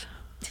environment?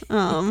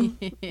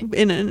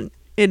 In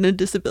a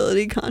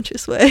disability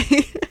conscious way.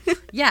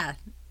 Yeah,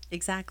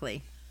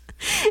 exactly.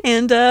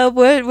 And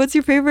what's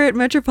your favorite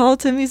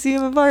Metropolitan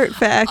Museum of Art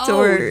fact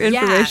or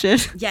information?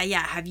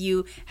 Yeah. Have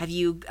you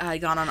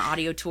gone on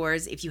audio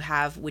tours? If you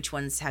have, which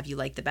ones have you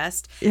liked the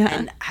best? Yeah.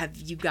 And have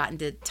you gotten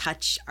to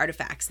touch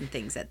artifacts and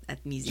things at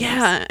museums?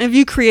 Yeah. Have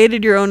you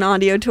created your own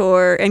audio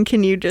tour, and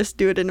can you just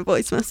do it in a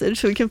voice message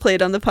so we can play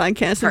it on the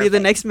podcast and be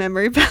the next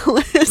Memory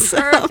Palace?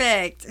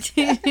 Perfect.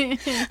 Yeah,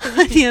 there's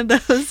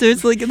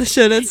a link in the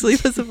show notes.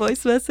 Leave us a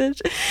voice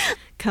message.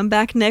 Come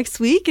back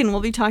next week and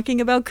we'll be talking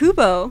about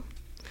Kubo.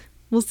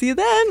 We'll see you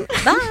then.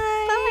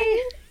 Bye.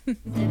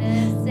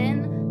 Bye.